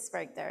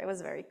Pittsburgh there. It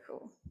was very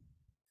cool.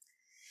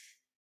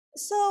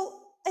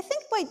 So I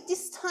think by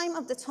this time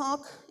of the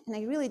talk, and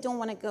I really don't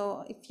want to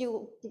go, if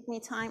you give me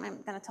time,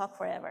 I'm going to talk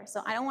forever.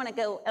 So I don't want to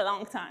go a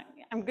long time.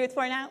 I'm good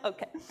for now?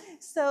 Okay.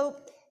 So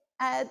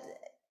I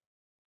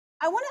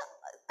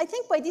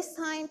think by this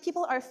time,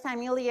 people are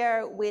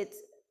familiar with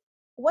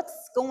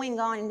what's going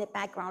on in the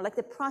background. Like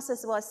the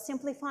process was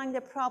simplifying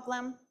the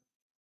problem,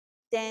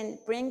 then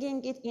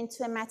bringing it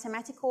into a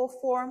mathematical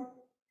form,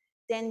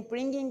 then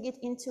bringing it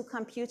into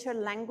computer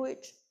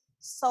language,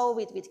 solve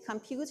it with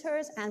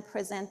computers, and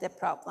present the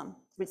problem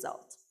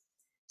result.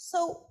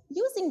 So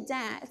using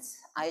that,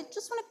 I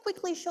just want to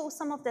quickly show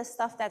some of the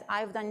stuff that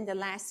I've done in the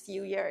last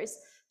few years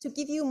to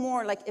give you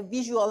more like a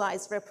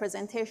visualized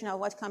representation of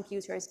what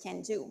computers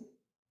can do.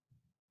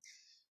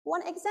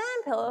 One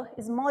example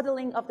is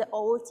modeling of the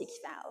aortic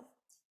valve.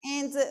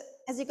 And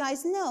as you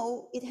guys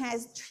know, it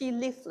has 3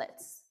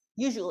 leaflets,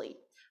 usually.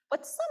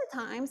 But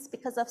sometimes,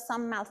 because of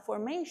some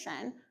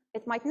malformation,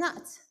 it might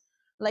not.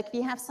 Like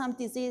we have some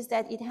disease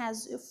that it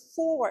has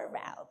 4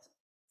 valves,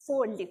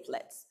 4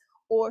 leaflets,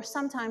 or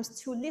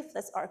sometimes 2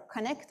 leaflets are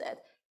connected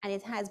and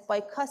it has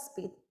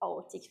bicuspid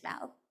aortic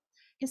valve.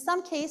 In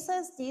some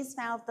cases, these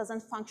valve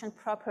doesn't function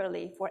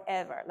properly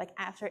forever. Like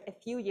after a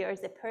few years,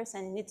 the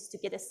person needs to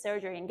get a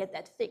surgery and get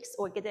that fixed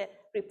or get a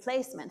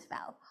replacement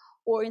valve.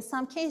 Or in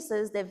some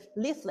cases, the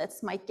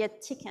leaflets might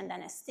get thickened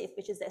and stiff,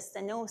 which is the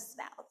stenosis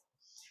valve.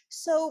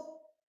 So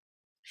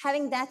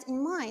having that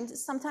in mind,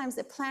 sometimes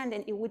the plan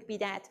then it would be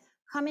that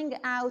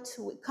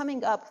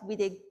coming up with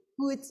a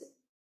good,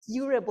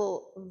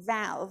 durable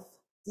valve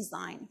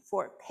design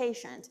for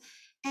patient.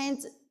 And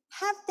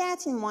have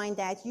that in mind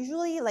that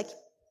usually, like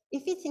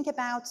if you think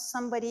about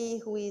somebody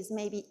who is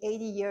maybe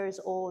 80 years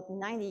old,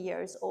 90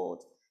 years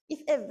old,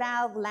 if a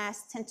valve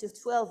lasts 10 to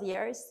 12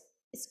 years,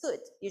 it's good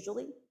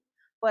usually.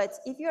 But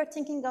if you're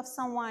thinking of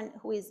someone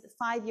who is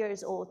 5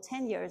 years old,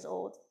 10 years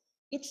old,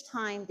 each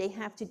time they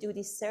have to do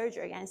this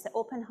surgery, and it's the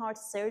open heart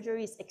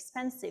surgery is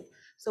expensive.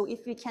 So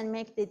if we can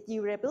make the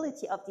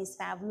durability of this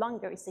valve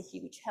longer, it's a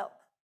huge help.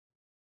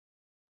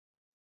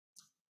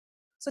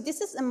 So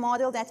this is a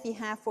model that we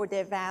have for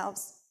the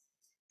valves.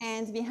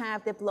 And we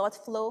have the blood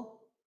flow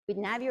with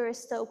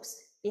Navier-Stokes.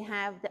 We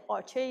have the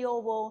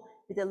arterial wall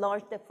with the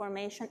large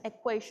deformation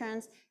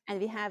equations.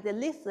 And we have the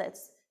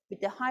leaflets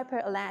with the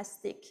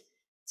hyperelastic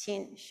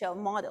thin shell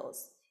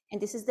models. And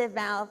this is the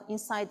valve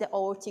inside the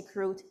aortic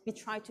root. We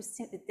try to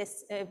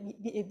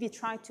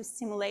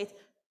simulate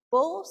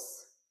both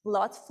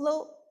blood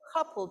flow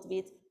coupled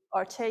with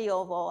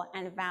arterial wall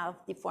and valve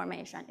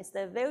deformation. It's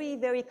a very,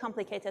 very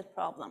complicated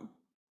problem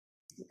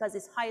because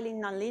it's highly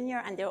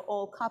nonlinear and they're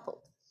all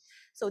coupled.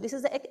 So this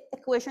is the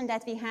equation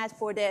that we had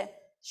for the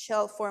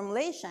shell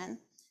formulation.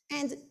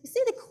 And you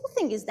see, the cool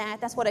thing is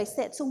that, that's what I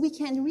said, so we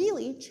can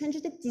really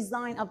change the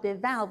design of the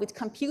valve with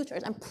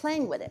computers. I'm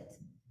playing with it.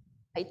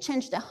 I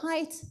change the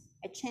height,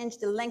 I change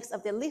the length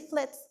of the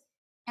leaflets,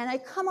 and I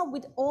come up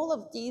with all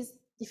of these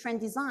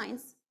different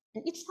designs.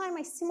 And each time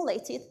I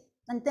simulate it,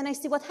 and then I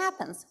see what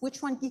happens,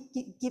 which one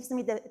gives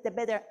me the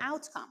better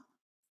outcome.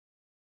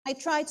 I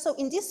tried, so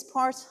in this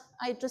part,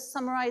 I just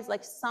summarized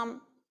like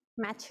some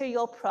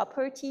material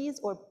properties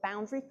or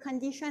boundary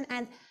condition.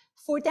 And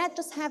for that,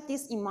 just have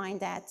this in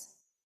mind that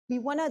we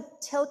want to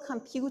tell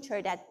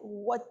computer that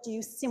what do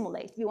you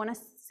simulate? We want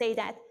to say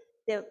that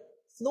the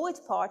fluid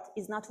part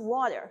is not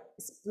water,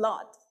 it's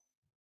blood.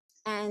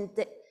 And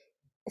the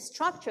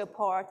structure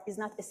part is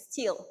not a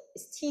steel,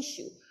 it's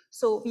tissue.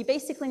 So we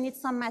basically need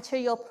some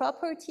material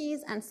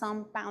properties and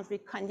some boundary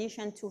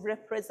condition to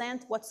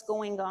represent what's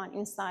going on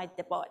inside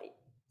the body.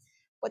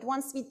 But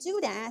once we do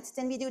that,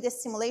 then we do the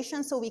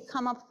simulation. So we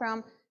come up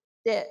from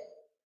the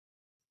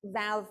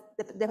valve,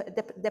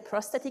 the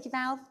prosthetic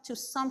valve to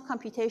some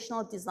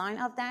computational design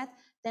of that.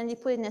 Then we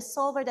put in a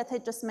solver that I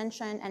just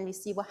mentioned, and we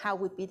see how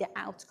would be the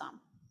outcome.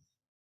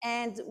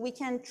 And we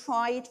can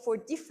try it for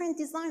different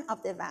design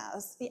of the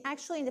valves. We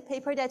actually, in the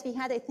paper that we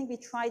had, I think we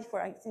tried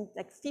for, I think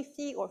like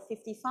 50 or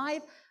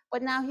 55,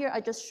 but now here I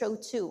just show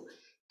 2.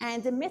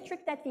 And the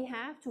metric that we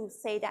have to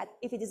say that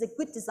if it is a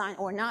good design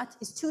or not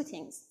is 2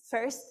 things.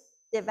 First,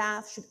 the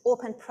valve should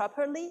open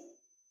properly.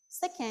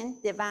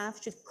 Second, the valve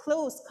should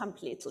close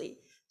completely.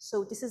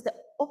 So this is the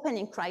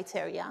opening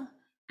criteria,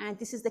 and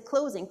this is the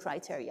closing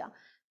criteria.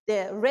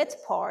 The red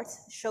part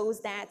shows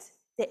that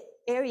the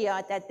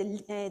area that the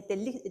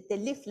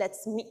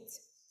leaflets meet.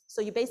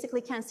 So you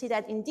basically can see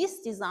that in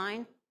this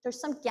design, there's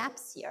some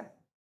gaps here.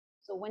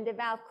 So when the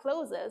valve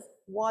closes,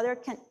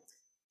 blood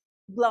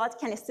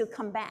can still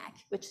come back,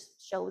 which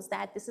shows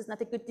that this is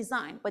not a good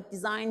design. But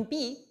design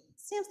B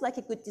seems like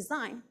a good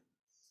design.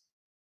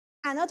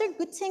 Another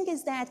good thing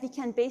is that we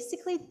can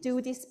basically do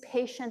this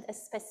patient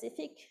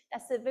specific.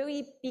 That's a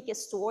very big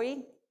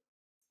story.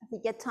 If we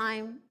get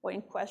time or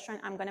in question,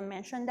 I'm going to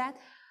mention that.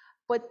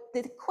 But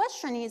the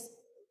question is,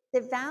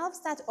 the valves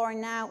that are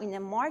now in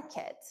the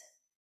market,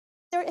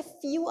 there are a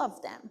few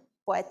of them,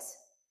 but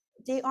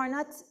they are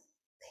not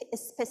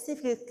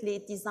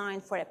specifically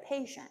designed for a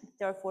patient.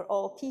 They're for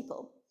all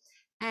people.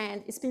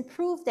 And it's been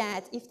proved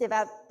that if the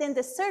valve, then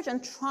the surgeon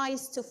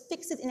tries to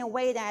fix it in a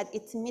way that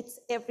it meets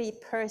every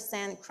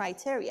person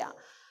criteria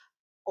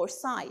or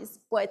size.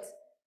 But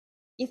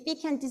if we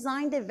can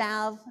design the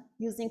valve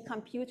using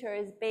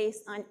computers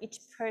based on each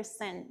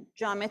person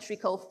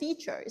geometrical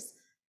features,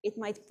 it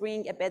might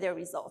bring a better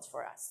result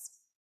for us.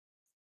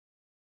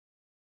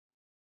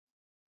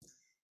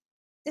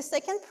 The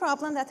second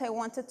problem that I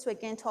wanted to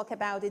again talk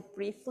about it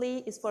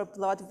briefly is for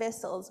blood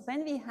vessels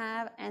when we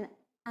have an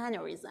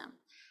aneurysm.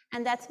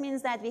 And that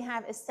means that we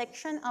have a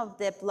section of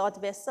the blood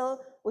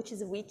vessel which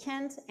is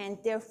weakened and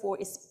therefore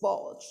is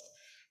bulged.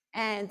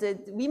 And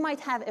we might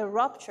have a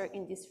rupture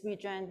in this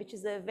region, which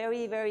is a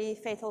very, very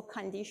fatal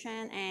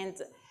condition.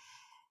 And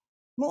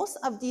most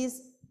of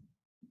these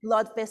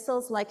blood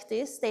vessels like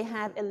this, they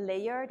have a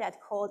layer that's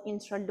called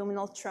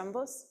intraluminal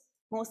thrombus,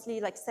 mostly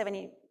like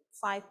 75%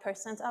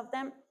 of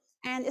them.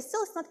 And it's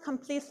still not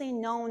completely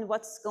known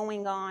what's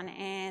going on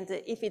and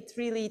if it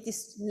really,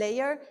 this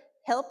layer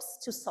helps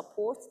to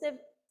support the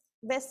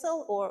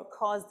vessel or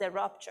cause the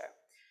rupture.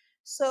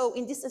 So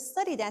in this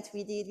study that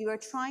we did, we were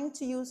trying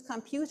to use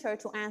computer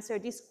to answer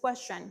this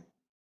question,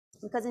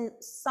 because in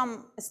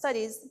some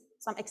studies,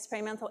 some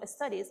experimental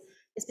studies,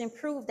 it's been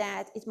proved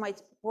that it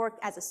might work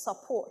as a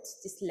support,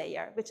 this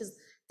layer, which is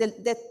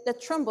the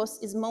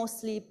thrombus is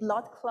mostly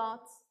blood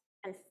clots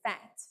and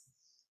fat.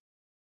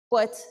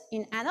 But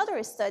in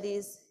another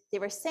studies, they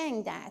were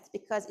saying that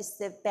because it's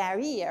the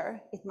barrier,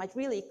 it might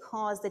really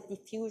cause the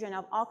diffusion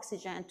of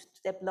oxygen to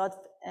the blood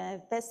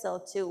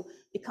vessel to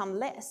become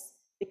less.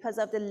 Because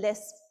of the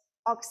less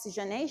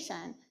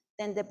oxygenation,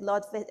 then the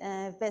blood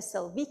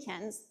vessel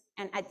weakens,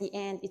 and at the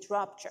end it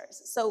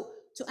ruptures. So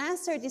to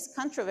answer this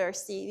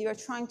controversy, we were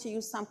trying to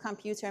use some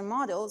computer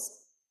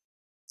models.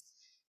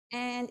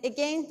 And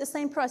again, the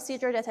same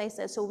procedure that I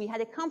said. So we had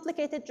a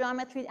complicated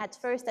geometry at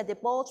first that the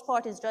bulge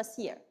part is just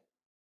here.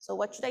 So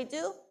what should I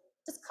do?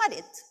 Just cut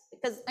it,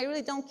 because I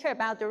really don't care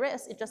about the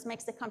rest. It just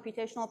makes the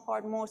computational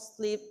part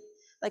mostly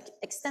like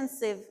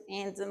extensive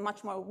and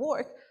much more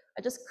work.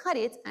 I just cut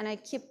it and I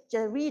keep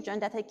the region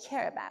that I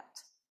care about.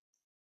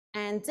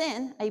 And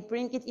then I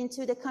bring it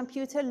into the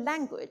computer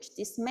language,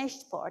 this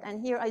meshed part.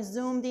 And here I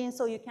zoomed in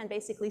so you can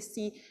basically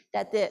see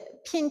that the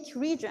pink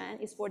region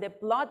is for the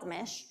blood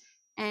mesh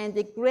and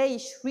the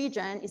grayish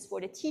region is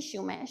for the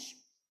tissue mesh.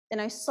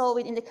 Then I solve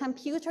it in the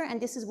computer,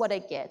 and this is what I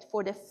get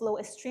for the flow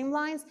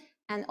streamlines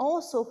and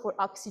also for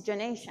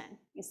oxygenation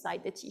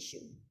inside the tissue.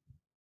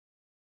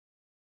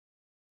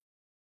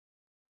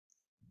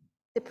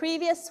 The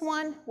previous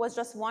one was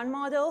just one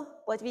model,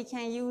 but we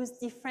can use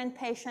different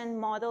patient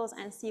models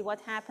and see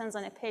what happens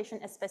on a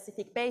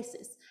patient-specific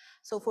basis.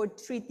 So for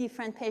 3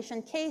 different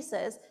patient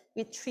cases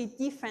with 3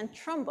 different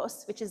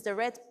thrombus, which is the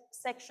red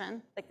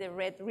section, like the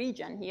red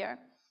region here.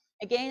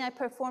 Again, I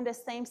performed the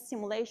same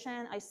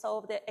simulation. I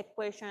solved the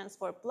equations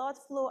for blood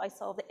flow. I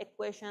solved the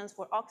equations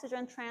for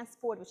oxygen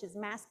transport, which is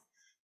mass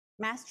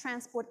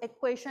transport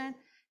equation.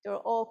 They're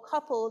all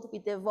coupled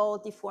with the wall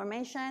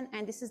deformation,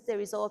 and this is the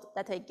result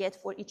that I get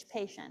for each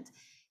patient.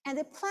 And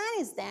the plan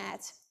is that,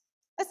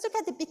 let's look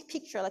at the big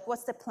picture, like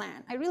what's the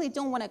plan? I really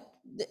don't want to,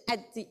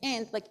 at the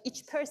end, like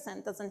each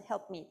person doesn't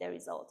help me the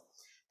result.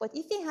 But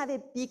if we have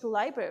a big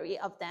library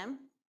of them,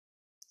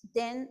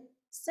 then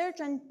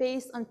surgeon,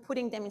 based on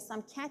putting them in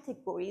some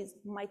categories,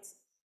 might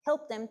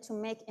help them to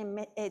make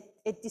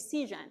a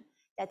decision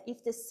that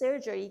if the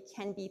surgery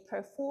can be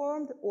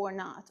performed or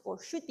not,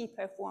 or should be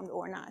performed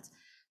or not.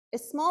 A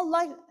small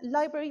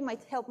library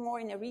might help more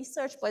in the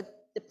research,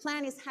 but the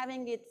plan is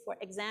having it, for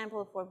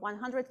example, for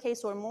 100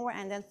 cases or more,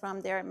 and then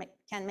from there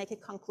can make a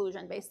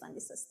conclusion based on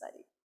this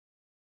study.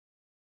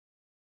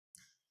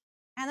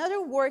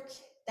 Another work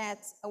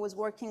that I was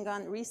working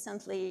on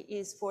recently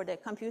is for the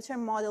computer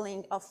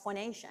modeling of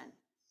phonation.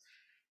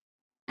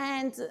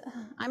 And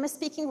I'm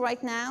speaking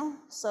right now,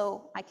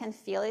 so I can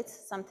feel it,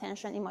 some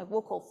tension in my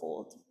vocal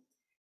fold.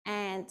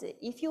 And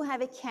if you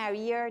have a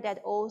career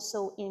that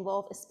also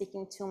involves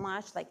speaking too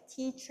much, like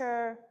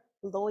teacher,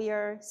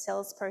 lawyer,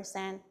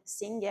 salesperson,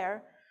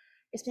 singer,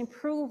 it's been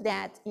proved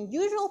that in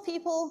usual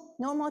people,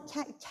 normal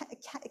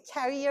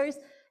careers,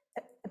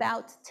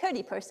 about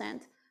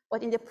 30%,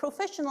 but in the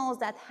professionals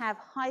that have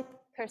high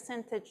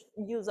percentage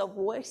use of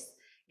voice,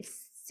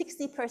 it's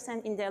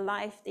 60% in their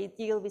life, they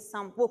deal with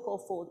some vocal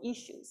fold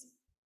issues.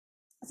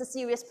 It's a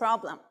serious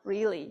problem,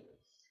 really.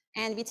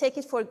 And we take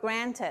it for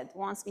granted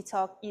once we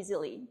talk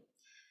easily.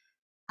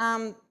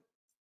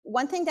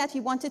 One thing that we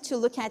wanted to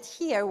look at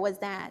here was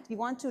that we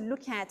want to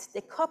look at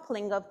the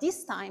coupling of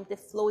this time, the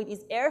fluid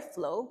is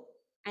airflow,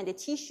 and the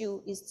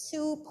tissue is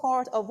 2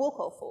 parts of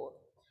vocal fold.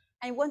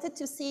 I wanted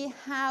to see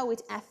how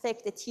it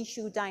affects the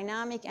tissue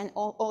dynamic and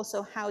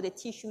also how the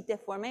tissue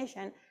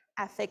deformation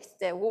affects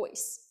the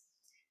voice.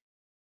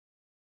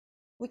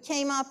 We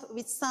came up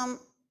with some,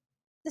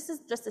 this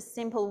is just a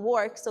simple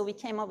work, so we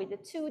came up with a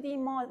 2D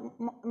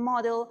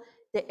model,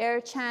 the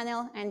air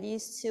channel, and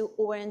these 2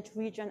 orange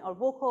region or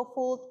vocal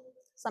fold.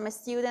 Some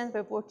students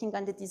were working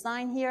on the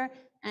design here,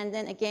 and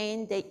then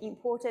again, they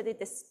imported it,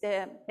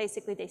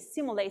 basically they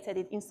simulated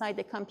it inside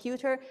the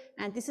computer,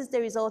 and this is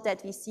the result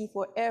that we see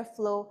for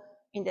airflow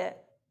in the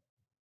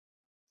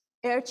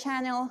air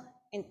channel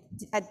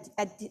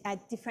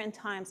at different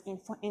times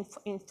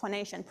in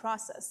phonation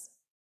process.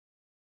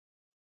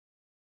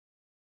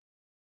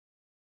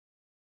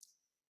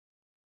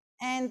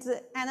 And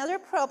another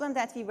problem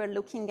that we were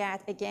looking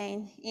at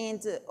again,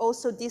 and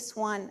also this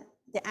one,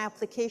 the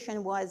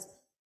application was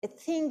a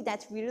thing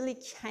that we really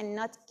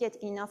cannot get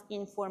enough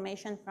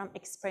information from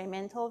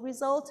experimental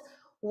results,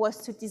 was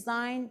to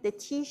design the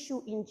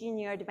tissue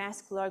engineered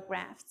vascular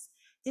grafts.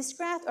 These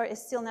grafts are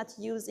still not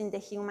used in the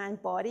human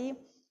body,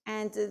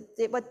 and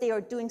but they are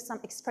doing some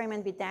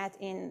experiment with that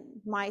in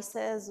mice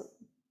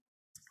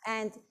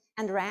and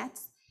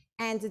rats.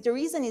 And the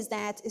reason is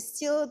that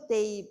still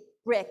they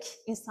break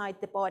inside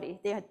the body.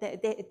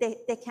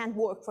 They can't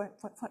work for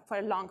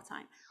a long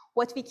time.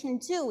 What we can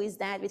do is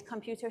that with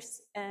computer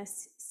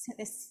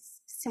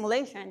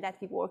simulation that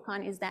we work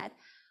on is that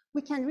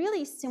we can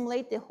really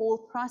simulate the whole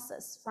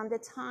process from the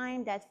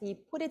time that we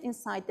put it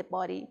inside the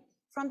body,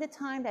 from the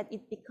time that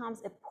it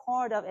becomes a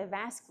part of a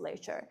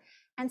vasculature,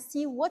 and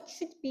see what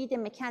should be the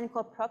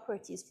mechanical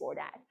properties for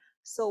that.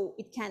 So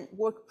it can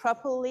work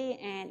properly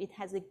and it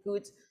has a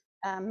good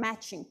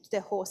matching to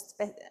the host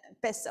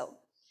vessel.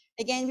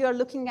 Again, we are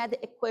looking at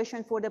the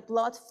equation for the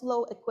blood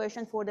flow,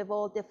 equation for the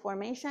wall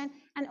deformation,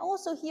 and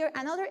also here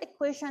another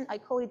equation, I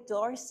call it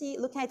Darcy,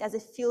 look at it as a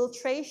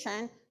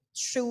filtration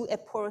through a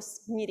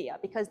porous media,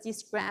 because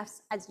these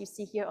graphs, as you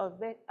see here,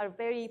 are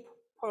very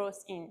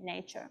porous in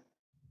nature.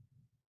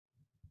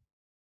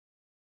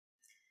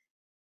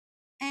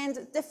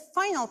 And the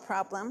final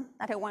problem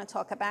that I want to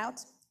talk about,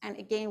 and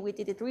again, we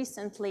did it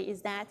recently,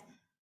 is that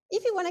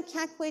if you want to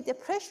calculate the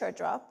pressure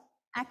drop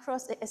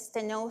across a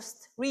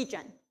stenosed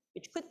region,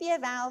 which could be a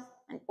valve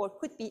or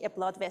could be a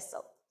blood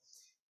vessel,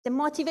 the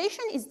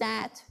motivation is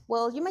that,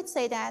 well, you might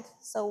say that,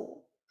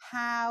 so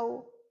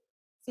how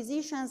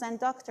physicians and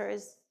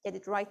doctors get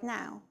it right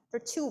now?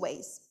 There are two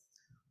ways.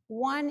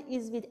 One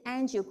is with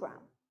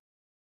angiogram,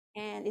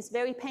 and it's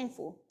very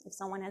painful. If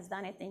someone has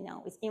done it, they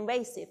know. It's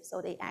invasive,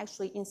 so they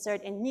actually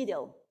insert a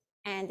needle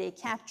and they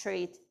capture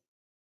it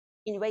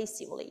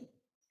invasively.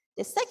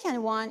 The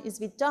second one is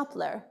with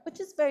Doppler, which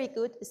is very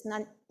good. It's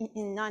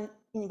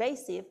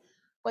non-invasive,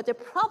 but the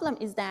problem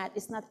is that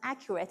it's not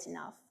accurate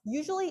enough.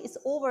 Usually it's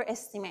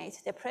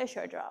overestimates the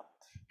pressure drop,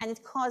 and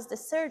it causes the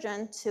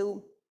surgeon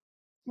to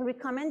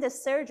recommend the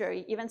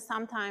surgery even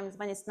sometimes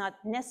when it's not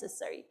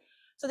necessary.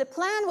 So the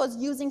plan was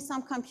using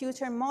some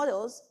computer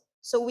models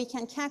so we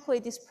can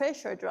calculate this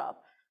pressure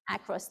drop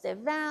across the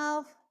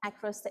valve,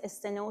 across the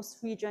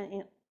stenosed region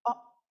in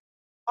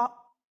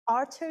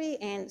artery,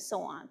 and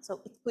so on.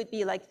 So it could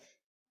be like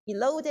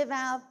below the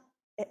valve,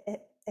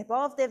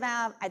 above the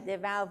valve, at the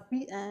valve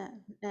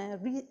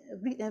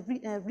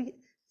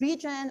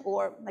region,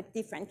 or like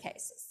different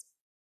cases.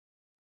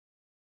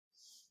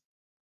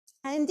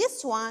 And in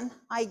this one,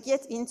 I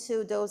get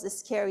into those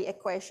scary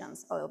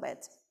equations a little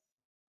bit.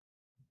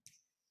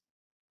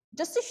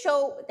 Just to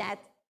show that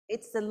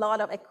it's a lot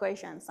of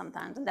equations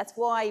sometimes, and that's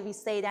why we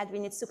say that we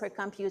need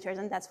supercomputers,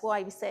 and that's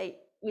why we say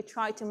we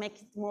try to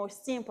make it more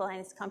simple and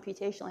it's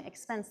computationally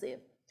expensive.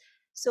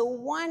 So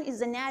one is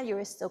the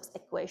Navier-Stokes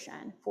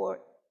equation for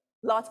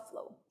blood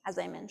flow, as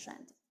I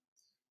mentioned.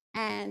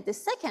 And the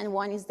second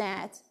one is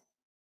that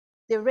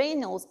the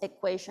Reynolds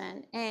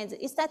equation. And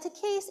is that the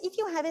case if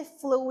you have a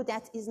flow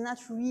that is not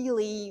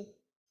really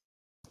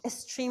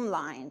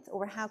streamlined,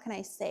 or how can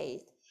I say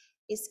it,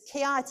 is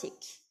chaotic,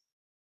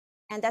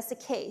 and that's the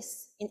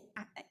case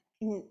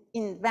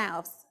in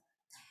valves.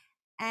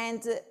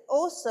 And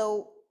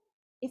also,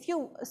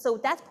 so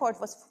that part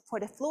was for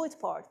the fluid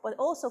part, but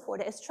also for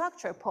the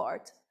structure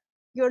part,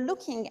 you're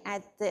looking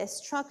at the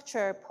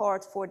structure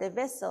part for the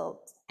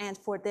vessel and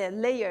for the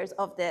layers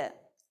of the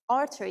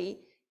artery,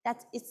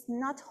 that it's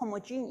not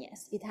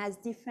homogeneous. It has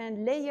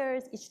different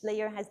layers, each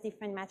layer has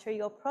different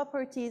material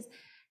properties,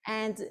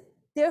 and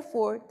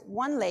therefore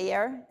one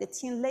layer, the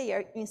thin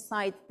layer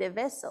inside the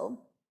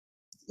vessel,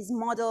 is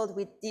modeled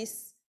with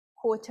this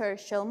quarter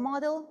shell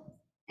model,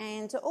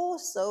 and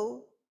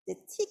also the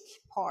thick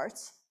part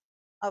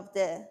of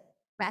the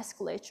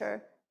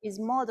vasculature is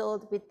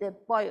modeled with the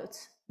Biot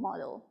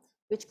model,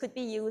 which could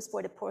be used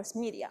for the porous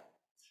media.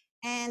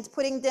 And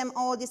putting them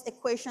all these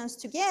equations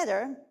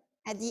together,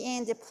 at the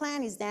end, the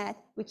plan is that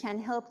we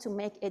can help to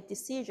make a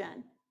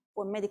decision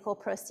for medical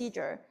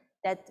procedure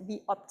that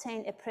we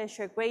obtain a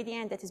pressure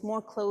gradient that is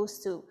more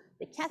close to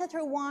the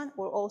catheter one,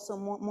 or also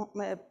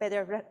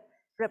better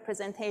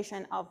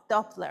representation of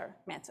Doppler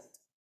method.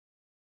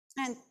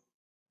 And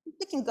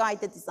we can guide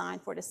the design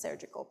for the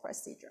surgical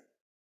procedure.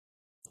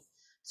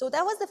 So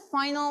that was the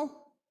final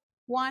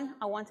one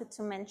I wanted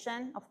to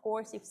mention. Of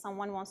course, if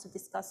someone wants to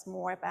discuss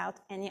more about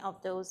any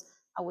of those,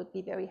 I would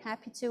be very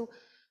happy to.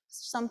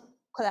 Some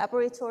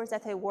collaborators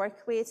that I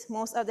work with,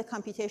 most of the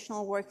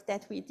computational work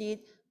that we did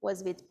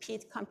was with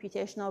PIT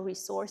Computational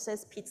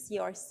Resources, PIT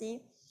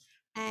CRC.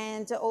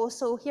 And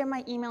also here,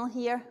 my email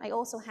here, I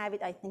also have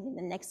it, I think, in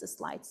the next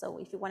slide. So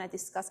if you want to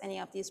discuss any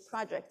of these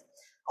projects.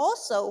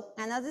 Also,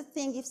 another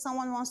thing, if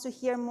someone wants to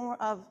hear more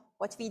of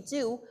what we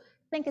do,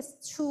 I think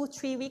it's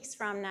 2-3 weeks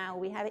from now,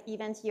 we have an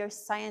event here,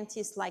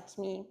 Scientists Like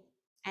Me,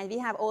 and we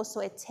have also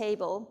a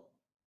table,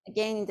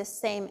 again, in the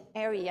same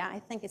area. I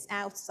think it's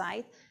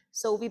outside.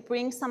 So we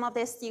bring some of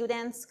the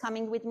students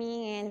coming with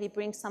me, and we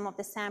bring some of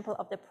the sample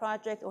of the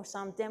project or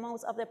some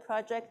demos of the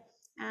project.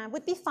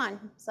 Would be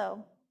fun.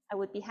 So I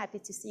would be happy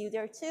to see you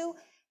there too.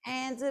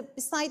 And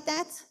beside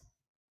that,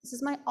 this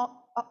is my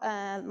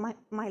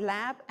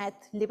lab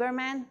at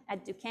Lieberman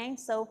at Duquesne.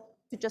 So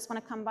if you just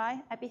want to come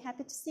by, I'd be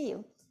happy to see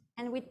you.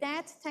 And with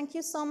that, thank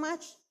you so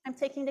much. I'm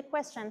taking the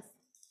questions.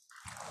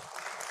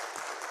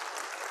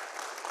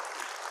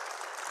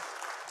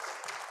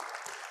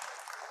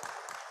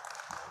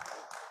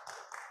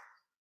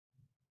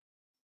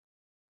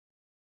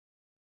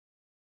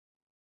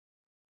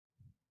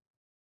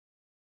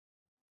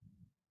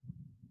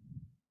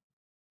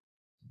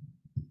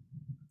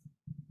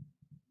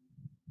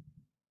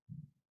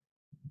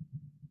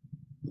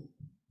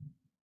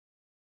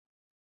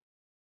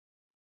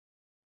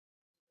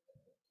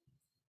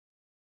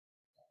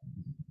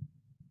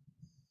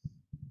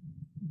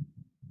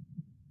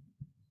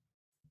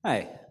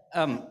 Hi.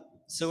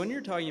 So when you're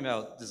talking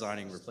about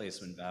designing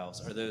replacement valves,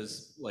 are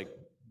those like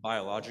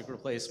biologic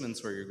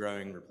replacements where you're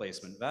growing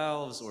replacement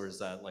valves, or is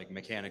that like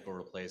mechanical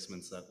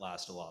replacements that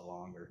last a lot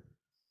longer?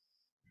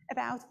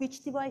 About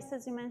which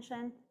devices you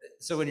mentioned?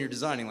 So when you're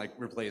designing like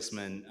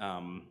replacement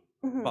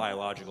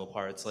biological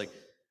parts, like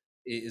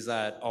is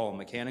that all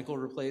mechanical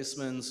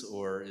replacements,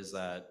 or is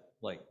that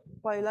like,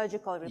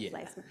 Biological yeah?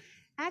 replacement.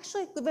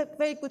 Actually,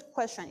 very good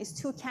question. It's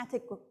two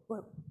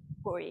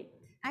categories.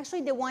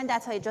 Actually, the one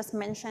that I just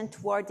mentioned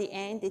toward the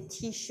end, the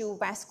tissue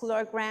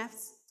vascular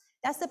grafts,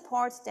 that's the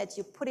part that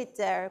you put it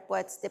there,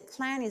 but the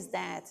plan is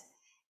that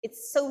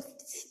it's so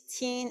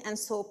thin and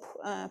so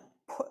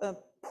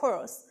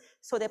porous.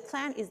 So the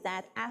plan is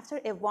that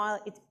after a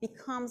while, it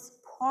becomes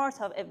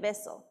part of a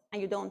vessel,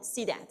 and you don't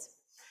see that.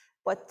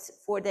 But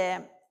for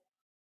the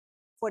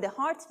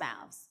heart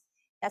valves,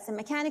 that's a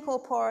mechanical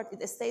part,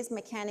 it stays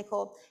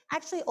mechanical.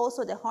 Actually,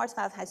 also the heart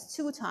valve has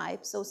two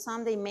types. So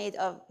some they made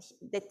of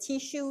the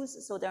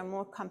tissues, so they're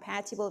more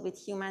compatible with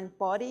human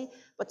body,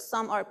 but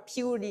some are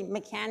purely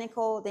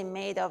mechanical, they're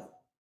made of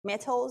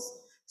metals.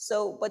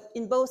 So, but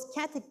in both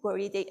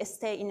categories, they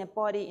stay in a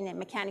body in a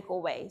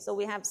mechanical way. So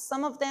we have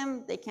some of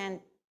them, they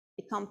can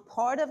become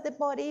part of the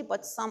body,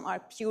 but some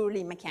are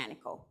purely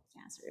mechanical, to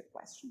answer your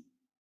question.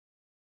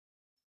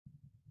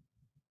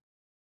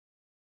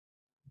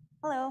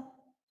 Hello.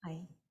 Hi.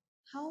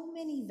 How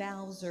many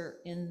valves are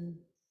in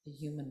the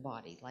human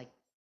body, like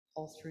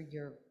all through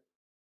your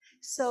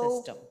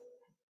system?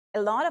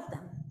 A lot of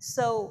them.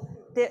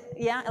 So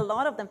a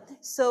lot of them.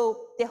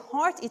 So the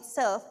heart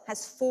itself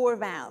has 4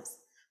 valves,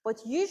 but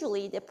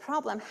usually the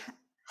problem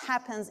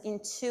happens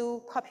in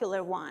 2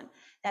 popular ones.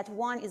 That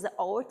one is the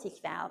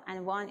aortic valve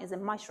and one is a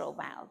mitral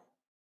valve.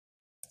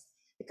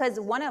 Because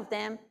one of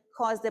them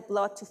causes the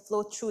blood to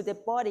flow through the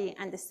body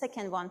and the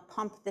second one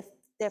pump the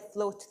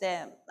flow to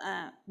the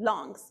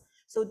lungs.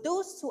 So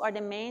those 2 are the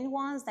main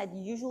ones that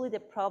usually the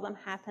problem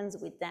happens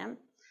with them.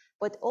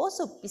 But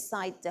also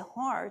beside the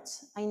heart,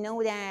 I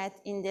know that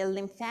in the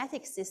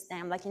lymphatic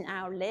system, like in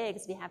our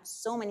legs, we have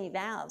so many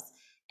valves.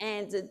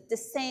 And the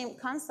same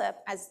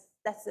concept,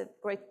 that's a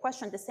great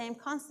question, the same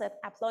concept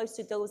applies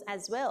to those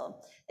as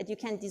well, that you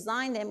can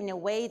design them in a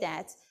way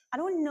that, I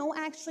don't know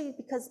actually,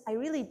 because I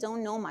really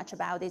don't know much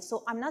about it.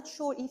 So I'm not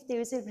sure if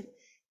there is a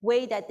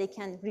way that they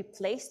can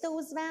replace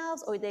those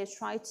valves, or they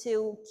try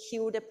to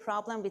cure the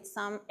problem with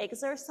some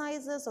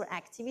exercises or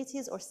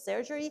activities or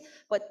surgery.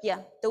 But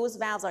yeah, those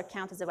valves are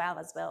counted as a valve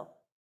as well.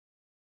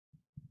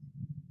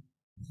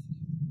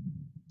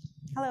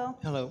 Hello.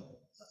 Hello.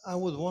 I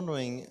was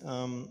wondering,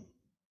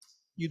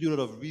 you do a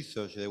lot of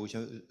research there, which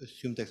I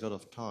assume takes a lot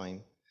of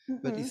time.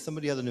 But if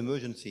somebody has an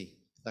emergency,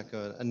 like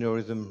an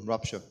aneurysm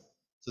rupture,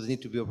 so they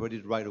need to be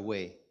operated right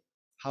away,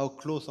 how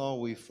close are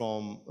we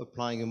from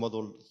applying a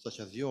model such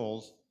as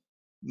yours,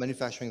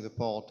 manufacturing the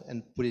part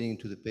and putting it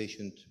into the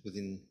patient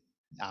within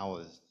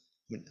hours?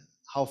 I mean,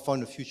 how far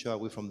in the future are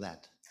we from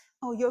that?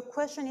 Oh, your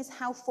question is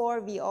how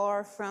far we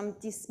are from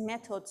these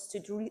methods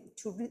to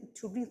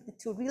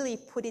really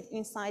put it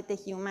inside the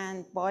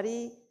human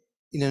body?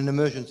 In an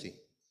emergency.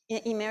 In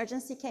an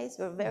emergency case,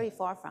 we're very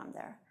far from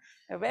there.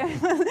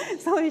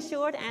 So the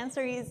short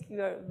answer is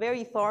we're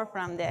very far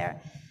from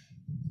there.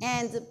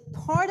 And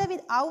part of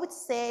it, I would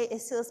say,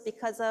 is still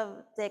because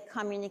of the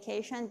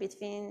communication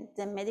between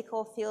the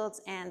medical fields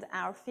and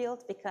our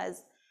field,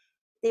 because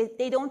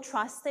they don't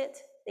trust it.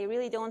 They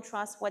really don't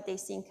trust what they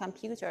see in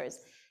computers.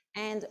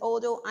 And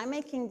although I'm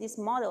making these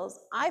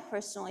models, I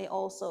personally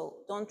also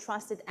don't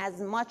trust it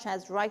as much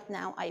as right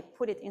now I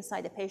put it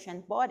inside the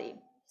patient body.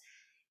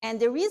 And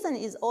the reason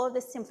is all of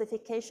the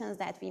simplifications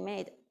that we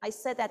made. I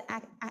said that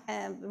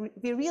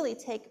we really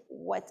take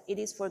what it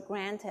is for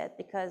granted,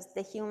 because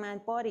the human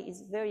body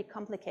is very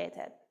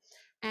complicated.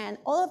 And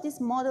all of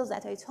these models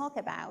that I talk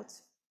about,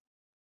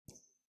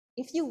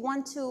 if you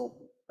want to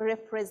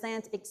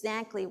represent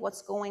exactly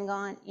what's going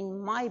on in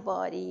my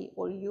body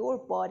or your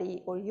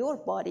body or your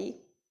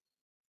body,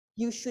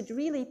 you should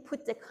really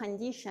put the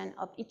condition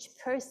of each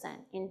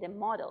person in the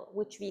model,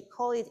 which we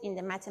call it in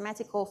the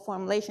mathematical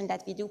formulation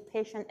that we do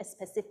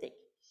patient-specific.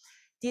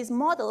 These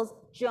models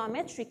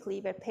geometrically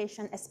were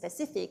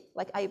patient-specific,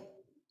 like I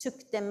took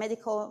the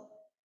medical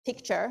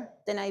picture,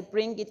 then I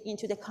bring it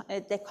into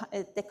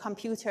the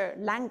computer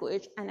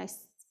language, and I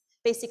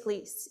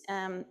basically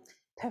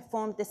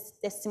perform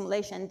the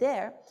simulation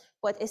there,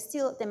 but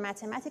still the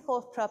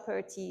mathematical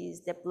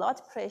properties, the blood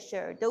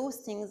pressure, those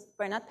things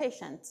were not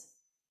patient.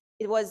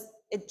 It was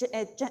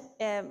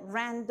a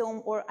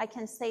random, or I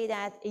can say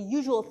that a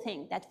usual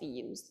thing that we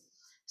used.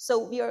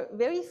 So we are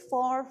very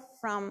far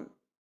from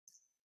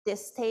the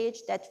stage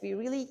that we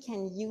really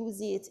can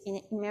use it in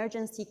an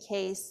emergency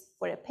case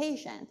for a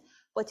patient,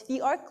 but we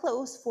are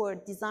close for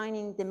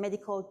designing the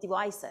medical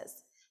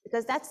devices,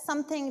 because that's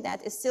something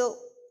that is still,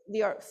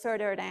 we are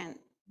further than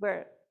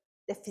where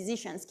the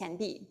physicians can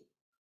be.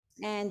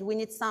 And we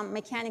need some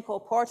mechanical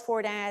part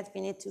for that. We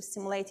need to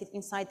simulate it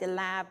inside the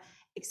lab.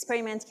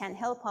 Experiment can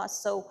help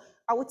us. So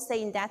I would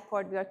say in that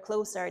part, we are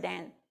closer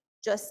than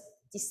just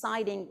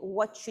deciding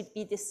what should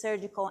be the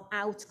surgical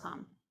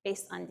outcome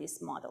based on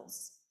these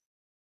models.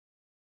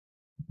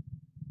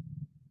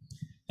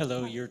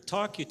 Hello,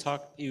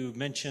 you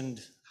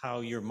mentioned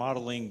how you're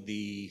modeling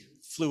the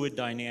fluid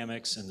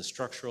dynamics and the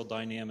structural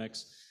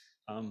dynamics.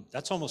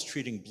 That's almost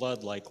treating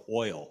blood like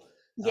oil.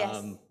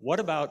 Yes. What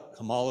about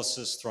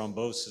hemolysis,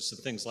 thrombosis,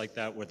 and things like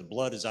that, where the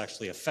blood is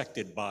actually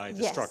affected by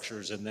the Yes.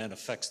 structures and then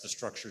affects the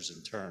structures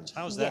in turns?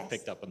 How is that Yes.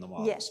 picked up in the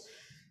models? Yes.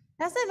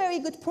 That's a very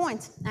good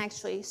point,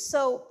 actually.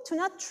 So to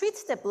not treat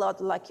the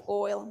blood like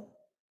oil,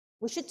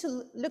 we should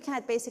look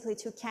at basically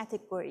two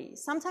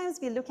categories. Sometimes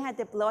we look at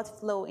the blood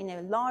flow in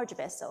a large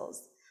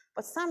vessels,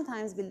 but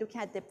sometimes we look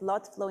at the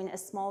blood flow in a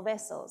small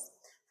vessels.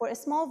 For a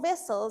small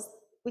vessels,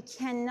 we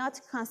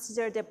cannot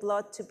consider the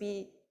blood to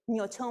be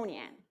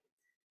Newtonian.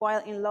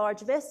 While in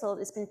large vessels,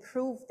 it's been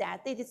proved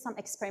that they did some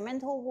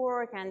experimental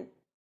work and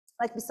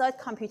like besides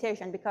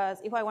computation, because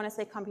if I want to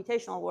say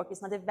computational work,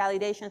 it's not a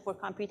validation for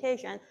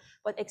computation,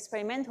 but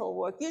experimental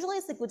work, usually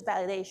it's a good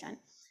validation.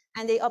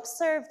 And they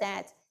observed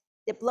that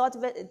the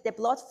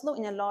blood flow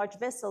in a large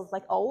vessel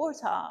like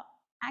aorta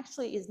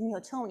actually is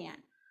Newtonian.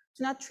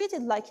 To not treat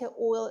it like an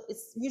oil,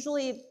 it's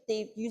usually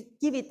you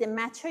give it the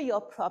material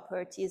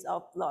properties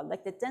of blood,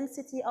 like the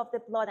density of the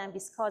blood and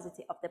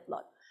viscosity of the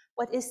blood.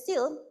 But it's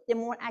still, the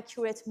more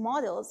accurate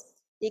models,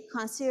 they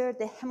consider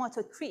the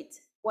hematocrit,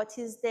 what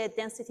is the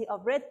density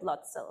of red blood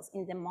cells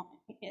in the,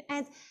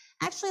 and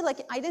actually, like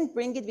I didn't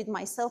bring it with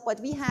myself, but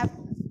we have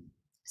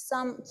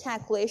some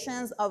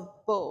calculations of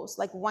both.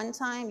 Like one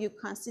time you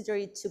consider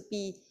it to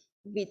be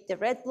with the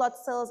red blood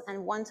cells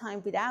and one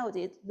time without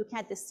it, look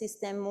at the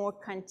system more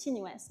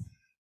continuous.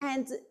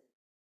 And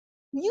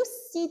you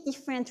see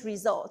different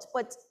results,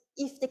 but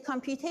if the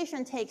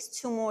computation takes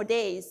 2 more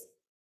days,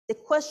 the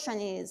question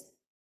is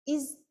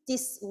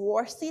this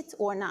worth it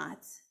or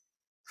not?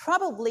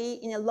 Probably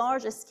in a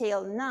large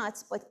scale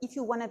not, but if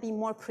you want to be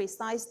more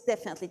precise,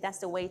 definitely that's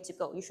the way to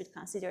go. You should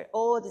consider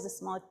all these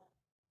small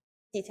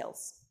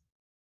details.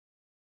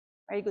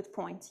 Very good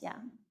point, yeah.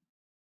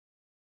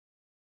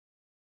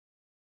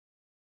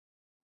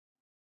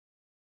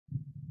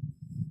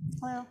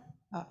 Hello.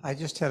 I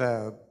just had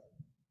a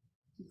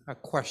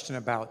question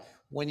about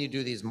when you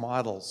do these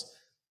models,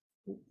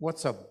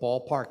 what's a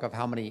ballpark of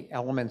how many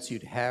elements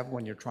you'd have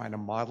when you're trying to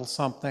model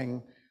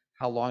something?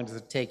 How long does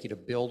it take you to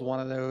build one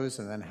of those?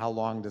 And then how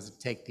long does it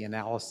take the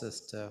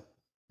analysis to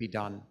be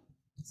done?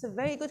 It's a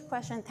very good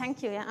question.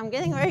 Thank you. Yeah, I'm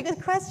getting very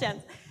good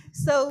questions.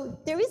 So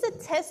there is a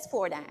test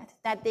for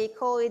that they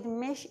call it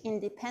mesh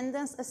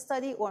independence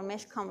study or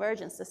mesh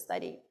convergence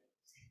study.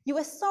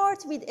 You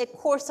start with a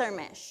coarser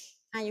mesh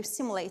and you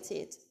simulate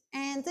it.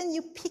 And then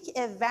you pick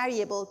a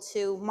variable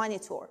to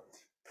monitor.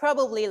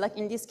 Probably like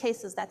in these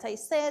cases that I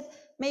said,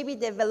 maybe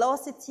the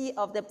velocity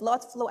of the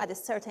blood flow at a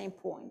certain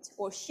point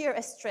or shear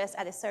stress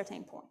at a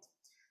certain point.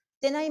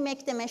 Then I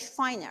make the mesh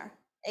finer.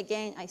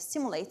 Again, I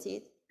simulate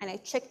it and I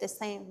check the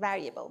same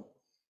variable.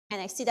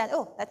 And I see that,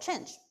 oh, that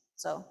changed.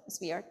 So it's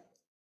weird.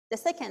 The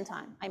second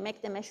time, I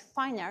make the mesh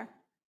finer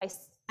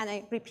and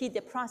I repeat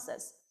the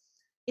process.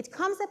 It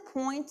comes a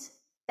point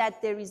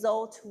that the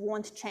result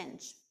won't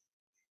change.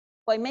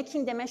 By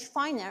making the mesh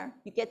finer,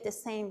 you get the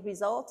same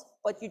result,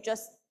 but you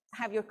just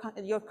have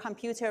your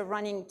computer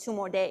running 2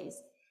 more days.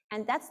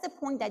 And that's the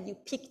point that you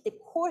pick the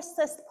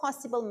coarsest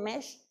possible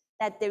mesh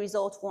that the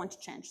result won't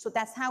change. So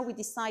that's how we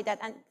decide that.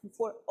 And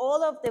for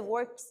all of the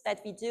works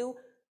that we do,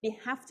 we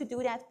have to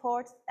do that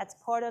part. That's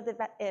part of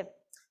the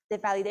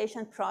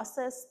validation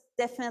process.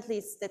 Definitely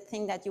it's the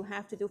thing that you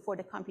have to do for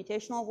the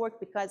computational work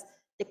because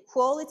the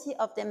quality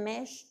of the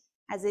mesh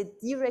has a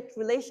direct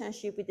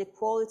relationship with the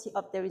quality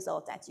of the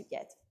result that you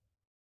get.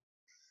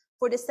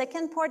 For the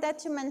second part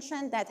that you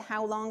mentioned, that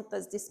how long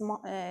does this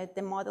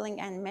the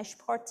modeling and mesh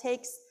part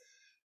takes,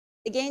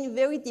 again,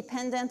 very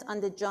dependent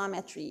on the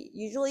geometry.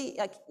 Usually,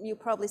 like you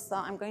probably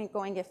saw, I'm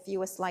going a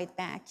few slides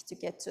back to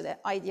get to the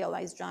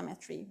idealized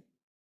geometry.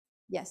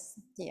 Yes,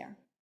 here.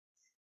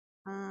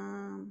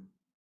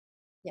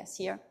 Yes,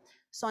 here.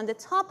 So on the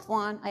top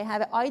one, I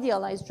have an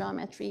idealized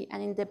geometry,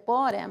 and in the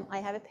bottom, I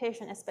have a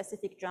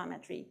patient-specific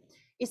geometry.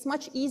 It's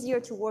much easier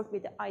to work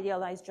with the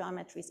idealized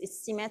geometries.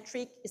 It's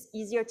symmetric, it's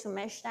easier to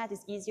mesh that,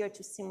 it's easier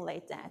to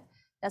simulate that.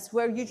 That's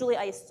where usually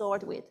I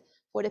start with.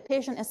 For the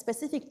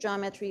patient-specific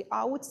geometry,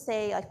 I would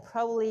say like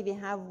probably we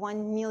have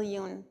 1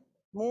 million,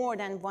 more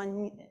than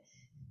 1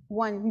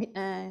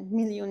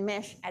 million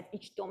mesh at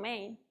each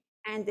domain.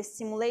 And the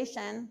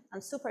simulation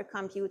on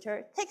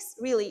supercomputer takes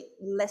really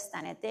less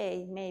than a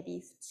day,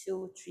 maybe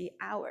 2-3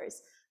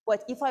 hours.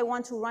 But if I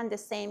want to run the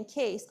same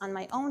case on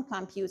my own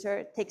computer,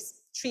 it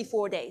takes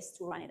 3-4 days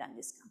to run it on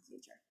this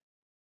computer.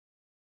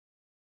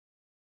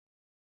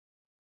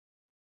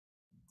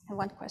 I have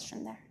one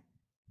question there.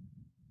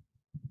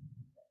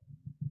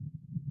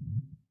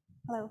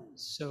 Hello.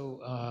 So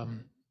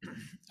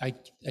I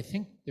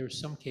think there's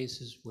some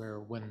cases where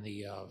when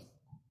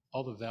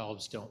all the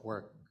valves don't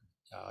work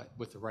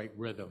with the right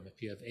rhythm,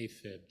 if you have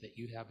AFib, that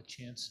you have a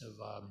chance of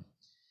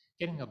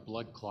getting a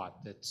blood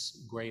clot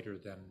that's greater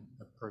than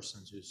a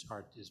person whose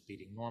heart is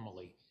beating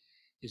normally.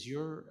 Is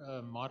your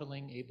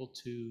modeling able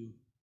to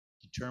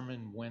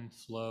determine when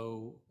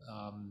flow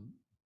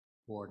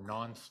or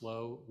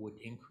non-flow would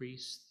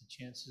increase the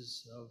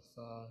chances of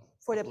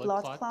For a the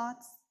blood clot?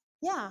 clots?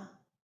 Yeah,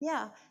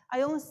 yeah. I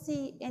don't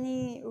see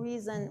any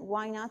reason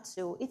why not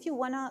to. If you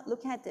want to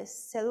look at the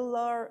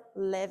cellular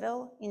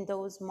level in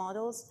those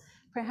models,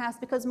 perhaps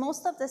because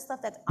most of the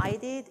stuff that I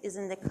did is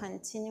in the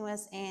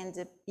continuous and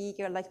the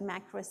bigger, like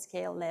macro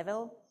scale level.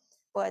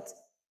 But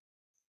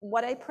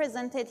what I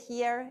presented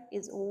here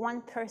is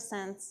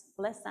 1%,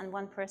 less than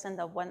 1%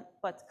 of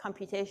what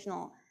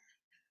computational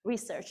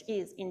research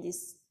is in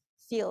this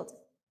field.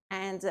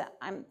 And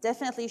I'm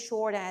definitely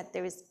sure that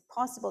there is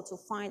possible to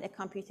find a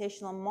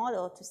computational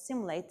model to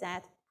simulate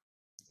that.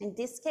 In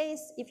this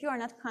case, if you are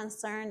not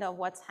concerned of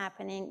what's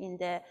happening in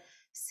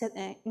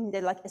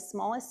the like a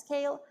small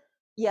scale,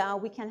 yeah,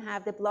 we can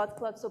have the blood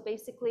clot. So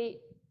basically,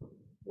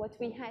 what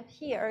we have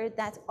here,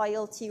 that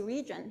ILT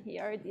region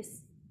here,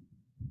 this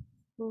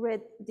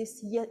red,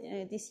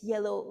 this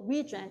yellow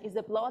region is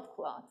the blood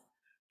clot.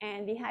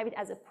 And we have it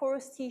as a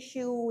porous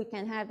tissue. We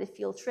can have the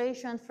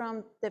filtration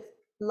from the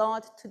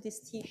blood to this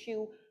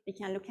tissue. We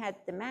can look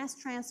at the mass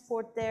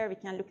transport there. We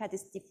can look at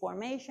this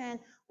deformation,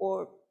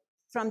 or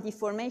from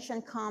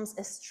deformation comes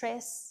a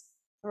stress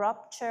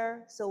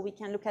rupture. So we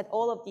can look at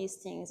all of these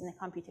things in a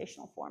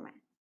computational format.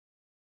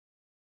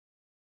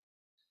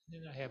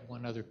 Then I have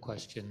one other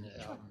question.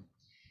 Sure.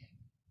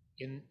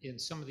 In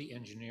some of the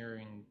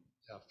engineering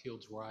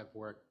fields where I've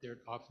worked,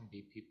 there'd often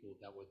be people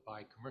that would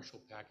buy commercial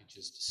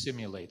packages to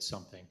simulate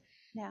something.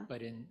 Yeah.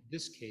 But in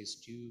this case,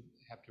 do you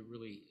have to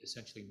really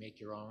essentially make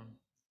your own?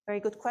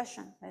 Very good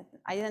question.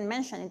 I didn't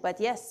mention it, but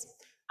yes,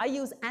 I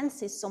use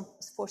ANSYS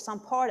for some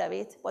part of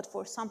it, but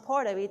for some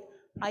part of it,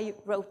 I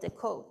wrote the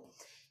code.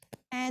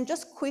 And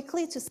just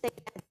quickly to say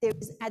that there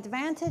is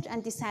advantage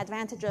and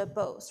disadvantage of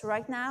both.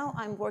 Right now,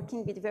 I'm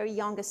working with very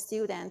young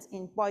students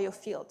in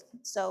biofield.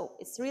 So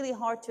it's really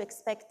hard to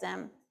expect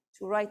them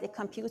to write a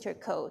computer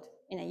code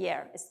in a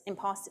year. It's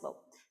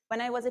impossible.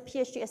 When I was a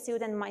PhD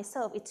student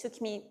myself, it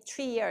took me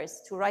 3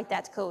 years to write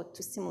that code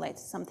to simulate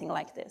something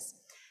like this.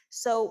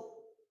 So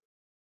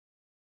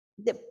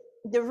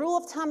the rule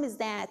of thumb is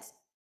that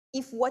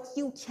if what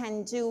you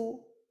can do,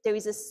 there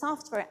is a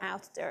software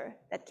out there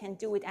that can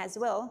do it as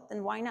well,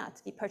 then why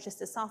not? We purchase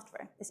the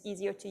software. It's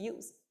easier to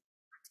use.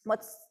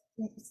 But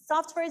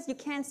softwares, you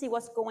can't see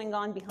what's going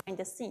on behind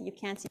the scene. You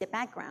can't see the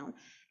background.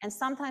 And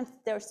sometimes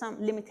there are some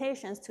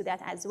limitations to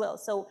that as well.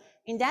 So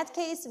in that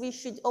case, we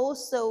should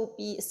also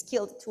be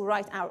skilled to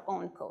write our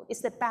own code.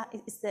 It's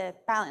the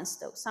balance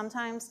though.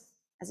 Sometimes,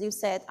 as you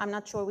said, I'm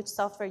not sure which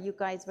software you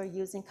guys were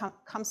using,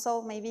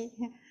 COMSOL maybe?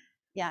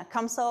 Yeah,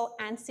 COMSOL,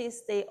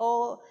 ANSYS, they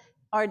all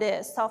are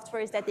the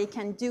softwares that they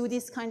can do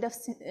these kind of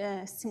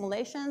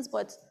simulations,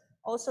 but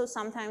also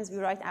sometimes we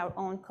write our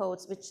own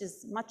codes, which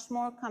is much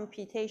more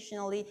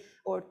computationally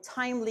or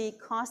timely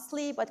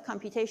costly, but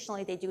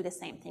computationally they do the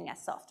same thing as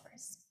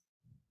softwares.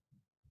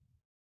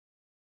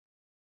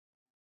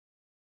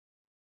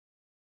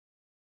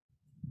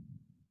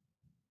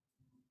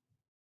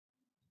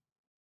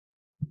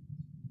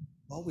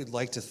 Well, we'd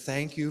like to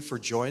thank you for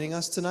joining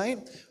us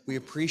tonight. We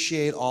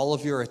appreciate all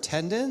of your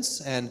attendance,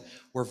 and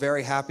we're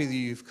very happy that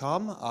you've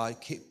come.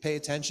 Pay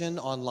attention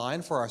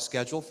online for our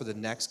schedule for the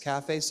next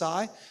Café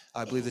Sci.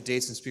 I believe the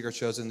dates and speaker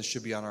chosen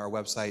should be on our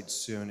website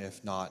soon,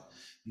 if not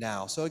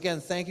now. So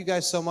again, thank you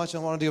guys so much. I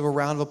want to give a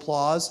round of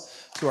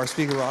applause to our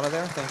speaker, Rana,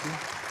 there. Thank you.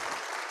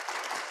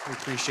 We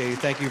appreciate you.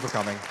 Thank you for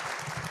coming.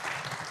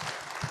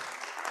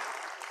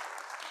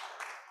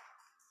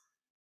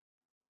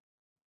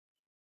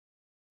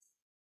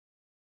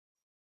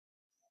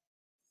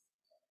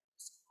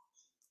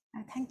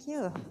 Thank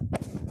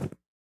you.